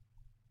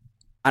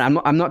 and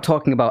I'm not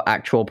talking about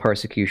actual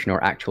persecution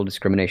or actual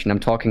discrimination. I'm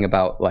talking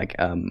about like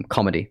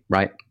comedy,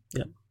 right?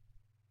 Yeah.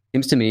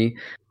 Seems to me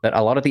that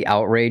a lot of the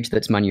outrage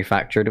that's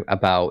manufactured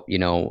about,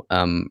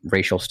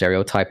 racial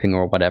stereotyping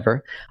or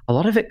whatever, a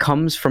lot of it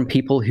comes from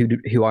people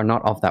who are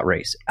not of that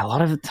race. A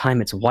lot of the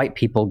time, it's white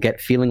people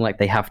feeling like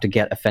they have to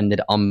get offended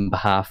on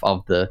behalf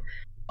of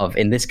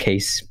in this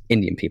case,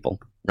 Indian people,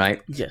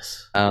 right?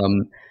 Yes.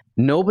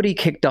 Nobody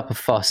kicked up a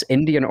fuss,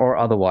 Indian or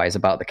otherwise,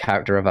 about the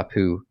character of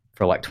Apu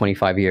for like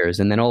 25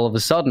 years, and then all of a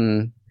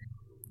sudden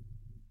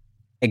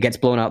it gets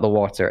blown out the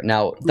water.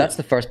 Now, that's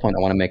the first point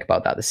I want to make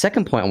about that. The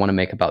second point I want to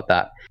make about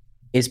that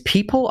is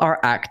people are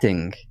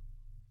acting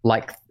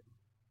like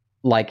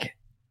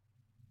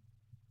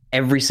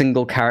every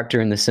single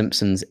character in The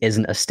Simpsons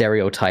isn't a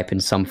stereotype in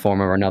some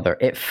form or another.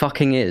 It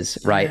fucking is,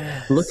 right?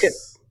 Yes.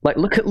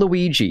 Look at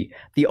Luigi.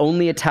 The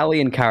only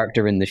Italian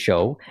character in the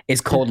show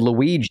is called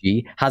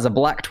Luigi, has a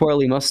black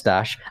twirly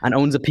mustache, and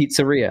owns a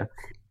pizzeria.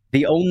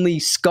 The only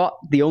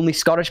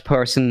Scottish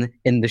person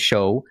in the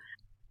show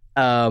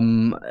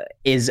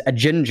is a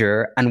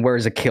ginger and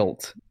wears a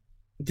kilt.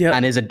 Yep.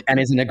 And is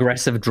an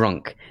aggressive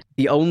drunk.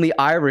 The only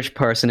Irish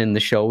person in the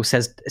show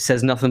says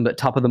nothing but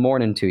top of the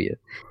morning to you,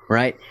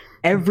 right?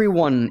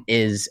 Everyone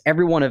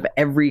of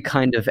every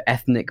kind of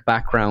ethnic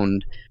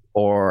background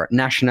or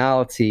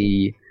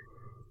nationality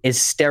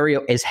is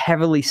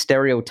heavily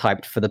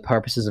stereotyped for the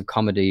purposes of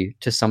comedy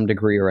to some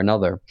degree or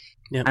another.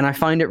 Yep. And I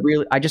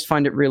just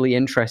find it really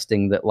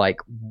interesting that like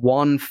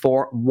one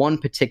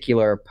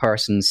particular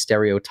person's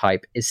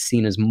stereotype is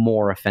seen as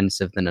more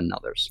offensive than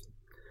another's.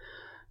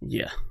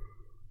 Yeah.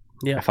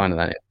 Yeah. I find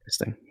that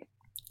interesting.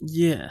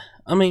 Yeah.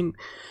 I mean,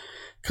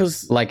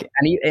 because like,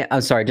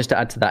 I'm sorry, just to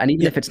add to that, and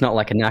even if it's not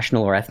like a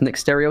national or ethnic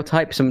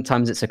stereotype,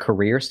 sometimes it's a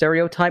career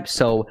stereotype.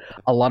 So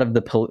a lot of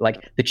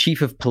the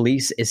chief of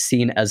police is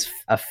seen as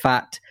a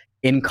fat,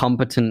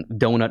 incompetent,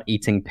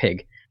 donut-eating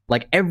pig.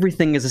 Like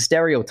everything is a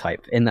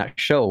stereotype in that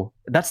show.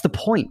 That's the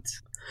point.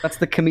 That's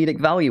the comedic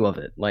value of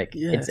it. Like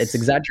it's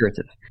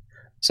exaggerative.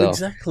 So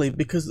exactly,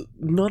 because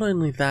not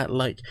only that,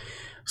 like,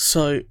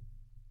 so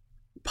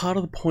part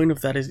of the point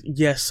of that is,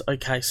 yes,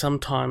 okay,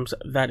 sometimes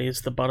that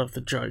is the butt of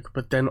the joke,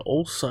 but then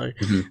also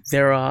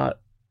there are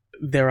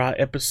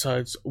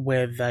episodes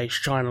where they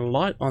shine a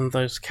light on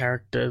those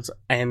characters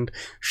and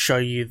show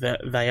you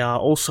that they are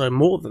also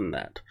more than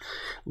that.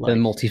 Like,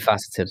 they're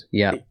multifaceted.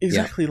 Yeah.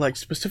 Exactly. Yeah. Like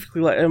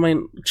specifically, like, I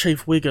mean,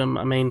 Chief Wiggum,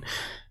 I mean,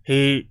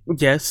 he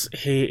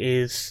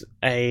is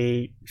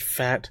a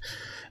fat,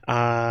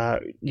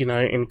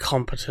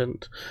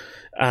 incompetent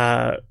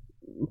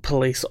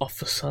police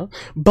officer,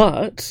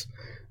 but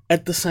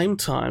at the same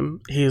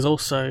time, he is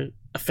also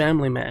a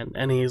family man,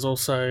 and he is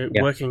also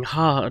working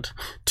hard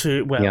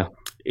to,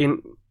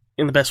 in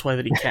the best way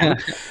that he can,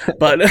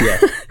 but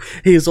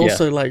he is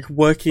also like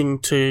working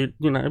to,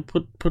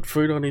 put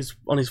food on his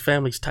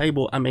family's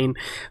table. I mean,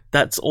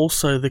 that's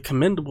also the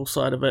commendable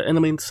side of it. And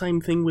I mean,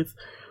 same thing with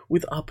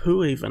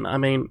Apu even. I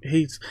mean,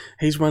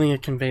 he's running a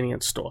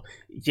convenience store,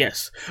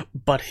 yes,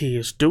 but he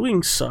is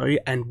doing so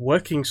and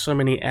working so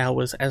many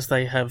hours as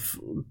they have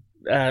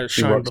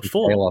shown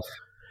before.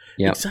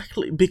 Yep.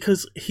 Exactly,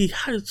 because he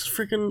has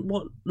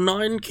freaking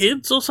 9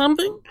 kids or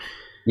something?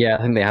 Yeah,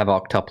 I think they have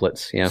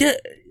octuplets. Yeah. Yeah.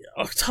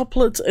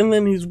 octuplets, and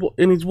then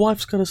his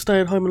wife's got to stay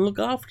at home and look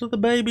after the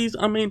babies.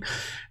 I mean,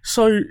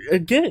 so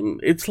again,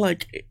 it's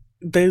like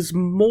there's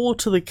more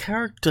to the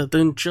character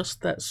than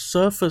just that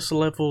surface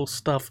level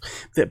stuff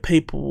that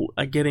people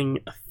are getting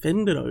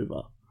offended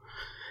over.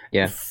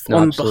 Yeah,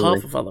 on absolutely.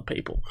 behalf of other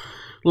people,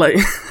 like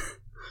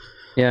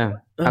yeah,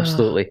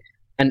 absolutely.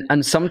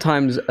 And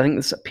sometimes I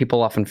think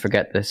people often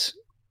forget this.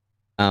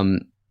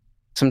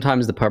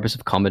 Sometimes the purpose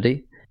of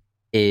comedy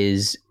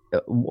is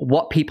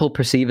what people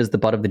perceive as the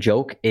butt of the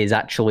joke is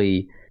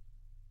actually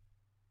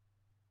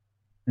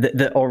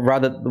or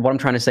rather, what I'm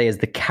trying to say is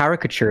the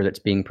caricature that's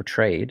being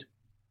portrayed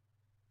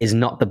is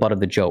not the butt of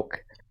the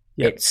joke.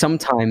 Yep. It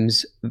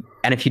sometimes,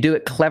 and if you do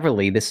it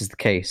cleverly, this is the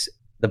case.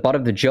 The butt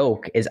of the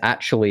joke is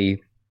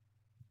actually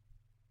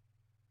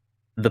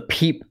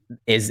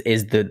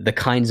the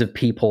kinds of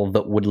people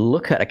that would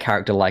look at a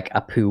character like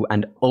Apu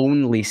and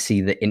only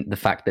see the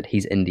fact that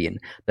he's Indian,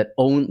 that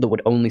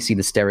would only see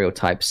the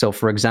stereotypes. So,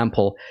 for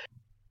example,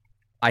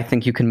 I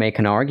think you can make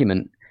an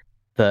argument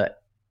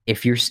that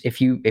if you're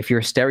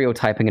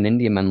stereotyping an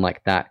Indian man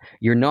like that,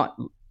 you're not.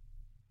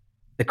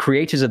 The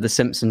creators of The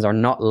Simpsons are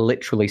not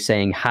literally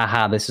saying,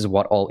 haha, this is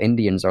what all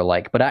Indians are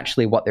like. But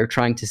actually what they're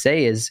trying to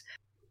say is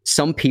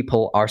some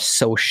people are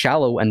so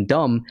shallow and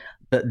dumb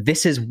that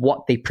this is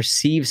what they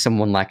perceive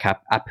someone like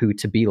Apu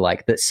to be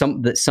like. That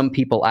some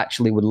people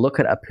actually would look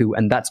at Apu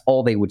and that's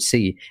all they would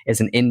see is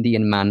an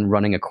Indian man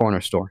running a corner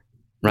store,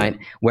 right?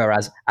 Yeah.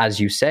 Whereas, as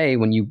you say,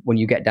 when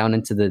you get down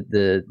into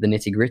the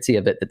nitty gritty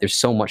of it, that there's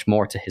so much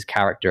more to his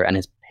character and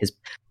his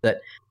that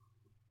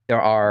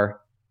there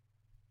are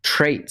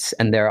traits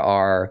and there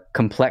are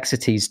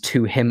complexities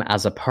to him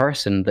as a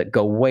person that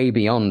go way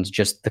beyond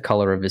just the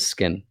color of his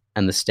skin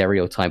and the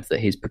stereotype that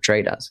he's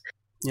portrayed as.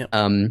 Yeah.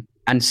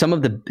 And some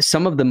of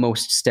the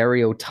most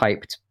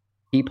stereotyped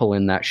people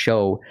in that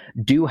show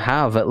do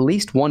have at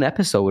least one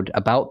episode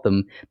about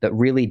them that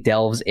really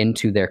delves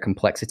into their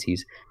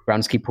complexities.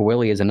 Groundskeeper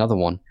Willie is another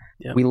one.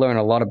 Yeah. We learn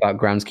a lot about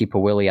Groundskeeper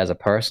Willie as a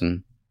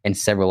person in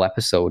several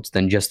episodes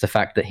than just the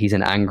fact that he's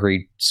an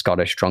angry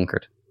Scottish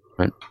drunkard,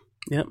 right?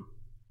 Yep.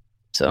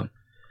 So,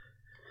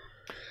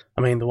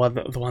 I mean, the one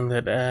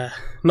that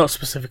not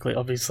specifically,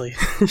 obviously,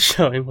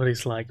 showing what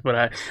he's like,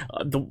 but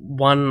the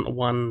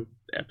one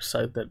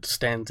episode that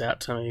stands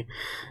out to me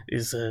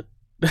is a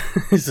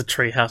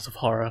Treehouse of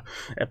Horror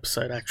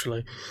episode.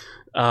 Actually,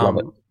 love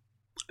it.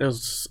 It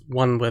was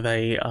one where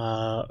they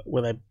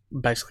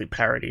basically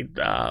parodied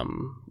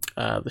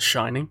The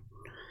Shining.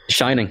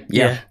 Shining,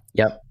 yeah.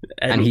 Yep.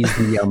 And he's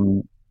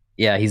the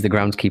he's the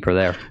groundskeeper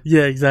there.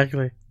 Yeah,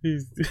 exactly.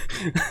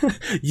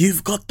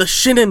 You've got the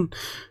shinin.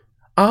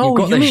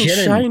 Oh, you mean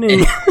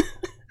shining?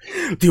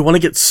 Do you want to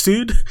get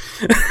sued?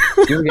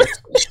 you want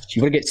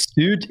to get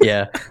sued?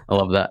 Yeah, I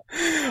love that.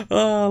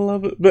 Oh, I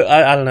love it. But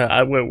I don't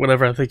know.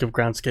 Whenever I think of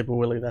Groundskeeper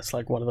Willie, that's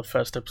like one of the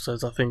first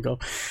episodes I think of.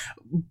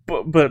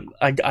 But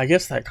I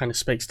guess that kind of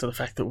speaks to the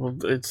fact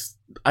that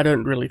I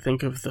don't really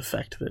think of the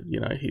fact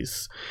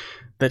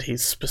that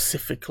he's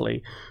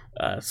specifically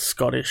a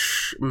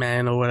Scottish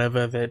man or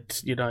whatever,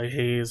 that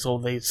he's all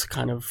these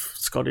kind of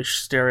Scottish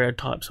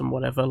stereotypes and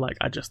whatever. Like,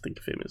 I just think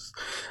of him as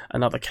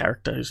another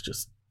character who's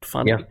just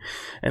funny,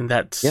 and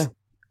that's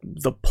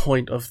the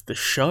point of the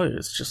show.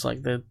 It's just like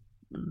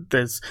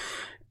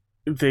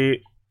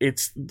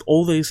it's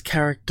all these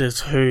characters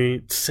who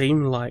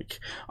seem like,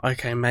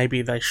 okay,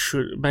 maybe they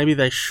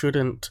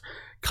shouldn't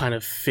kind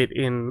of fit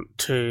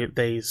into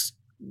these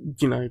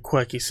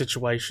quirky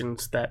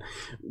situations that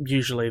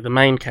usually the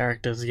main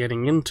characters are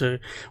getting into,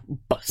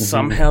 but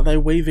somehow they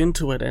weave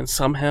into it, and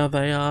somehow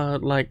they are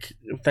like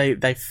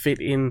they fit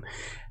in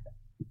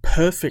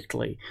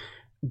perfectly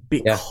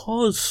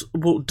because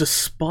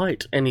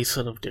despite any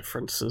sort of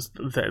differences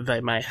that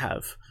they may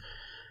have.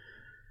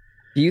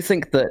 Do you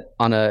think that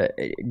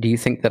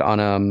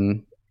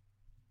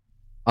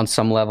on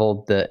some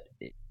level that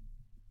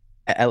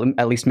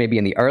at least maybe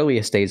in the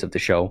earliest days of the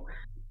show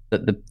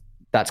that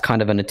that's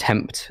kind of an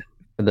attempt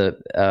for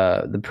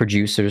the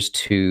producers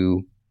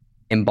to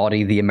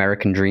embody the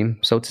American dream,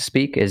 so to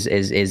speak? Is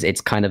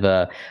it's kind of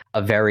a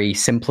very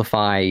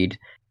simplified,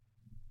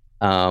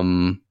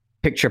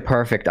 picture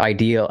perfect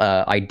idea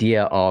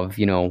of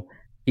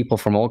people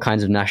from all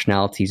kinds of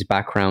nationalities,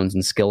 backgrounds,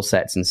 and skill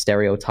sets and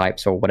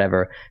stereotypes or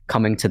whatever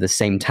coming to the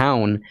same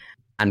town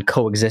and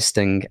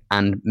coexisting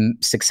and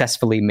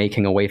successfully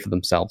making a way for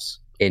themselves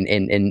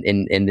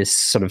in this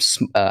sort of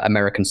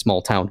American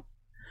small town.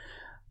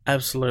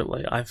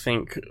 Absolutely, I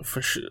think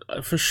for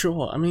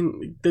sure. I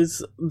mean,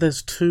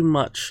 there's too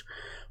much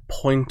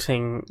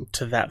pointing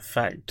to that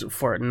fact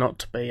for it not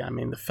to be. I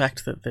mean, the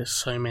fact that there's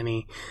so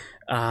many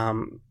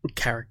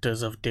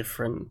characters of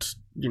different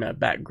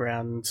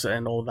backgrounds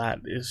and all that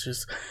is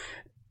just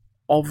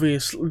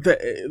obvious.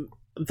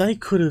 They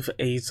could have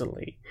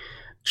easily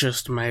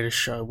just made a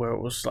show where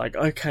it was like,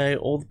 okay,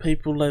 all the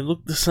people, they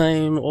look the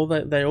same, all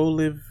they all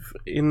live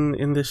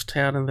in this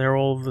town, and they're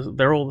all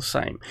the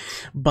same,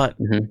 but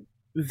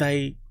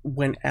they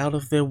went out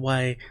of their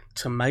way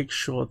to make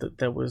sure that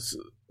there was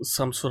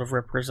some sort of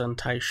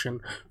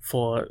representation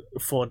for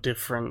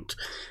different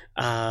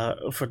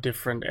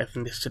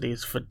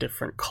ethnicities, for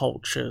different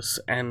cultures,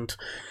 and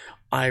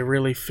I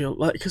really feel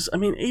like, because I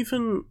mean,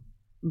 even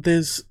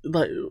there's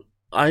like,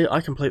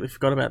 I completely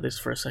forgot about this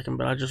for a second,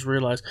 but I just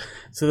realized.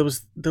 So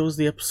there was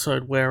the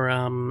episode where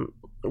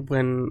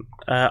when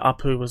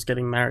Apu was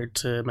getting married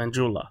to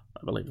Manjula, I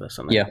believe that's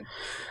her name.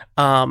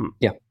 Yeah.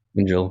 Yeah,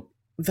 Manjula.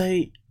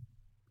 The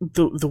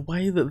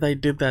way that they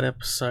did that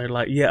episode,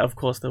 like, yeah, of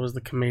course there was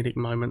the comedic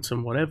moments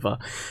and whatever,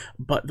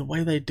 but the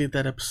way they did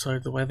that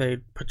episode, the way they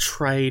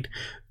portrayed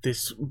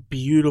this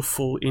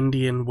beautiful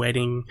Indian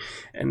wedding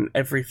and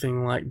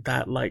everything like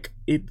that, like,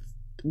 it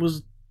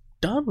was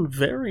done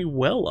very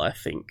well, I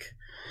think.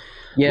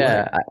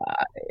 Yeah,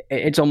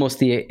 it's almost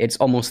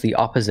the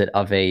opposite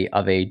of a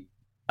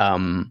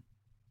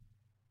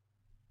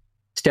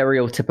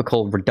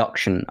stereotypical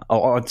reduction,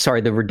 or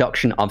sorry, the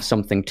reduction of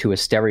something to a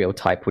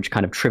stereotype, which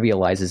kind of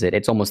trivializes it.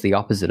 It's almost the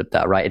opposite of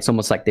that, right? It's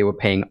almost like they were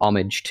paying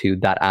homage to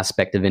that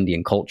aspect of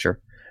Indian culture.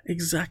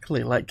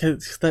 Exactly, like,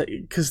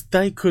 because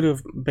they could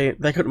have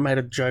made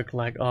a joke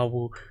like, oh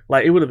well,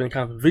 like, it would have been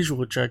kind of a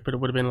visual joke, but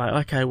it would have been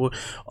like, okay, well,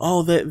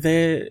 oh,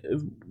 they're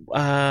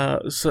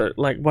so,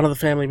 like, one of the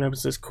family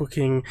members is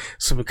cooking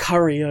some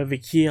curry over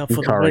here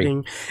for the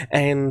wedding,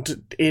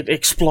 and it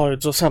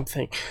explodes or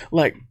something,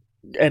 like,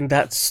 and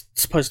that's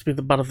supposed to be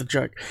the butt of the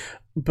joke.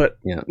 But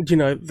you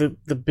know,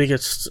 the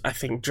biggest, I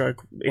think,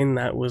 joke in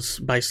that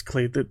was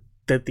basically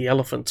that the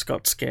elephants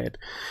got scared.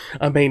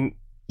 I mean.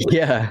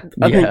 Yeah,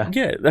 I mean,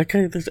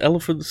 okay, there's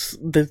elephants,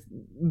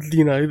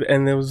 you know,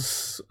 and there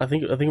was, I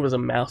think it was a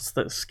mouse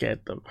that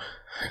scared them.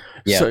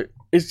 Yeah. So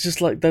it's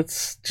just like,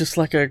 that's just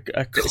like a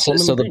common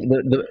so thing.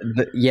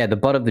 The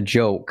butt of the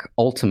joke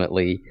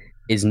ultimately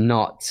is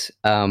not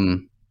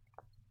the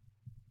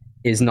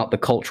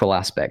cultural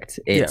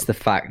aspect. It's the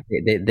fact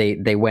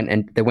they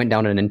went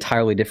down an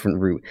entirely different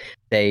route.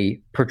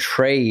 They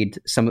portrayed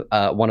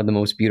one of the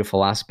most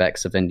beautiful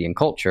aspects of Indian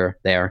culture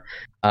there,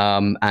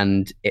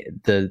 and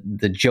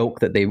the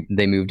joke that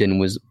they moved in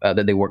was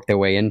that they worked their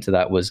way into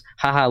that was,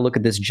 haha, look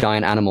at this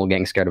giant animal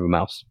getting scared of a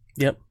mouse.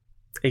 Yep,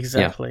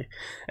 exactly.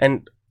 Yeah.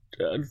 And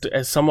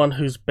as someone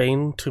who's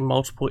been to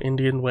multiple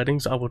Indian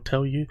weddings, I will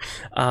tell you.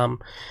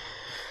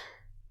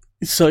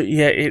 So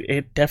yeah,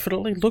 it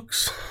definitely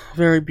looks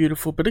very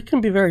beautiful, but it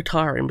can be very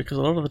tiring because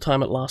a lot of the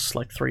time it lasts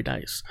like 3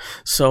 days.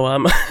 So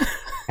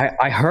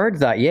I heard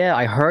that. Yeah,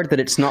 I heard that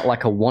it's not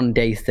like a 1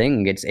 day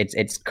thing.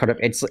 It's kind of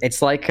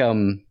it's like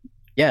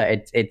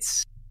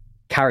it's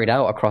carried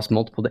out across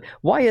multiple days.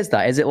 Why is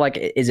that? Is it like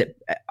is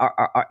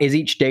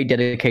each day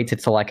dedicated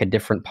to like a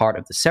different part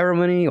of the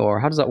ceremony, or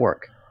how does that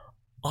work?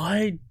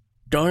 I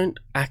don't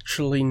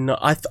actually know.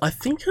 I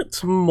think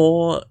it's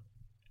more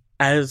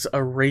as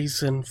a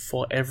reason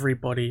for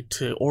everybody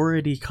to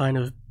already kind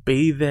of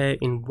be there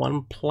in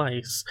one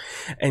place,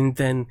 and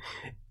then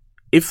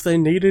if they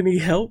need any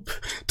help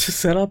to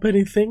set up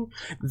anything,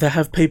 they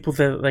have people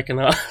there that they can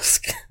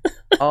ask.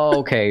 Oh,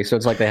 okay, so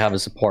it's like they have a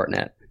support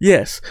net.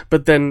 Yes,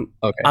 but then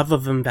other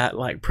than that,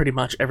 like, pretty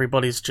much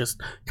everybody's just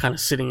kind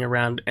of sitting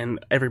around and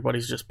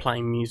everybody's just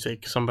playing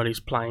music. Somebody's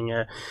playing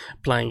a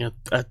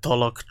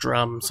tolok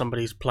drum,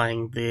 somebody's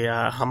playing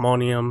the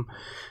harmonium,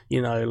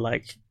 you know,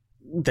 like,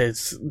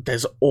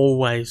 there's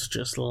always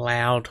just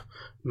loud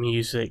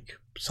music,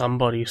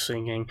 somebody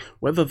singing,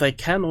 whether they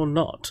can or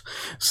not,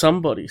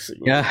 somebody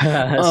singing.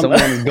 Yeah,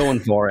 someone's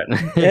going for it.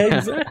 Yeah,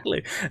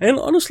 exactly. And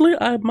honestly,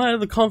 I admire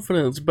the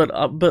confidence, but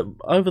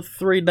over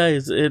 3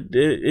 days,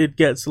 it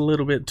gets a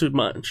little bit too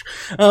much.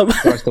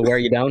 Starts to wear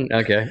you down.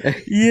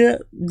 Okay. Yeah.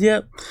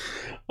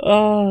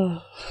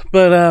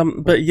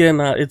 But yeah,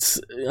 no,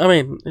 it's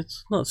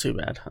not too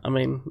bad. I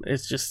mean,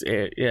 it's just,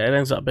 it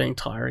ends up being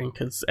tiring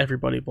because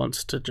everybody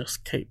wants to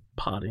just keep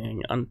partying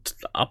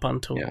up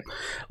until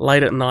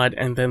late at night,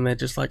 and then they're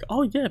just like,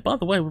 oh yeah, by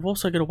the way, we've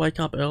also got to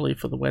wake up early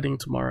for the wedding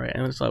tomorrow,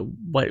 and it's like,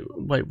 wait,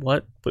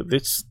 what? But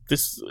this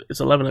is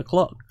 11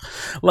 o'clock.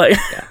 Like,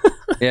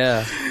 yeah.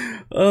 Yeah.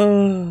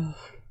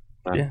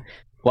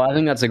 Well, I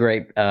think that's a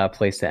great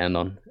place to end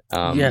on.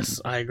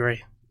 Yes, I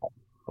agree.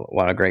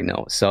 What a great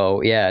note.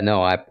 So yeah,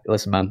 no,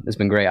 listen, man, it's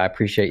been great. I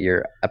appreciate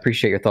your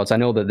thoughts. I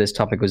know that this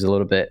topic was a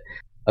little bit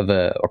of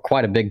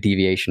quite a big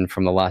deviation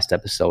from the last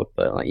episode,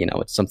 but you know,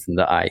 it's something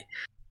that I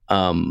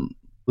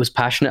was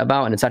passionate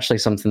about, and it's actually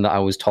something that I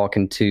was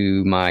talking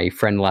to my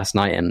friend last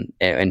night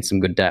in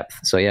some good depth.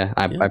 So yeah,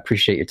 I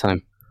appreciate your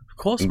time. Of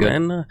course,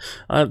 man.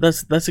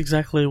 That's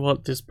exactly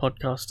what this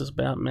podcast is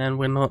about, man.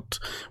 We're not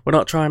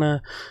trying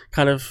to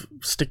kind of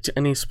stick to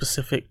any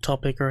specific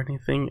topic or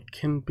anything. It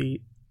can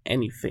be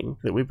anything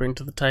that we bring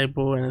to the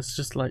table, and it's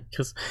just like,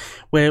 because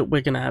we're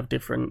gonna have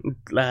different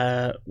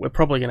we're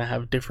probably gonna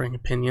have differing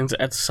opinions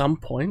at some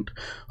point,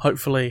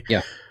 hopefully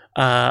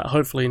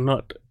hopefully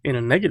not in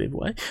a negative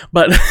way,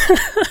 but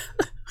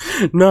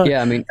no,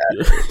 I mean,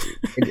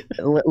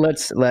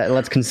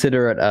 let's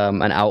consider it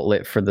an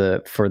outlet for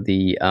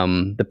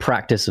the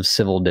practice of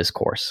civil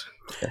discourse.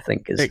 I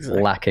think is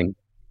lacking.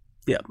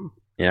 But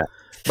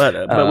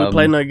we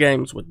play no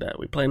games with that.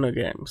 We play no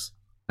games.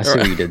 I see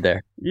what you did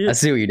there. Yeah. I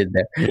see what you did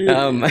there.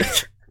 Yeah.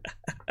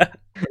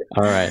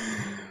 All right.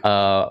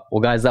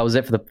 Well, guys, that was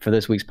it for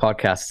this week's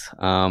podcast.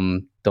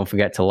 Don't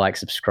forget to like,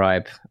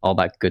 subscribe, all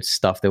that good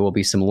stuff. There will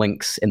be some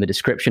links in the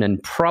description,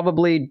 and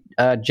probably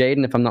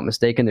Jaden, if I'm not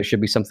mistaken, there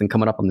should be something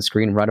coming up on the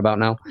screen right about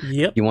now.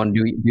 Yep. You want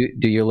to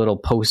do your little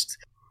post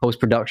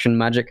production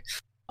magic?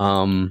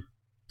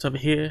 It's over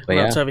here. No,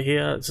 yeah. it's over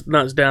here.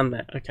 It's down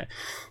there. Okay.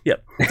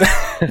 Yep.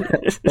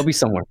 It'll be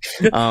somewhere.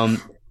 But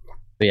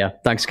yeah,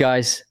 thanks,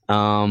 guys.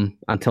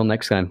 Until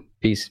next time.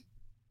 Peace.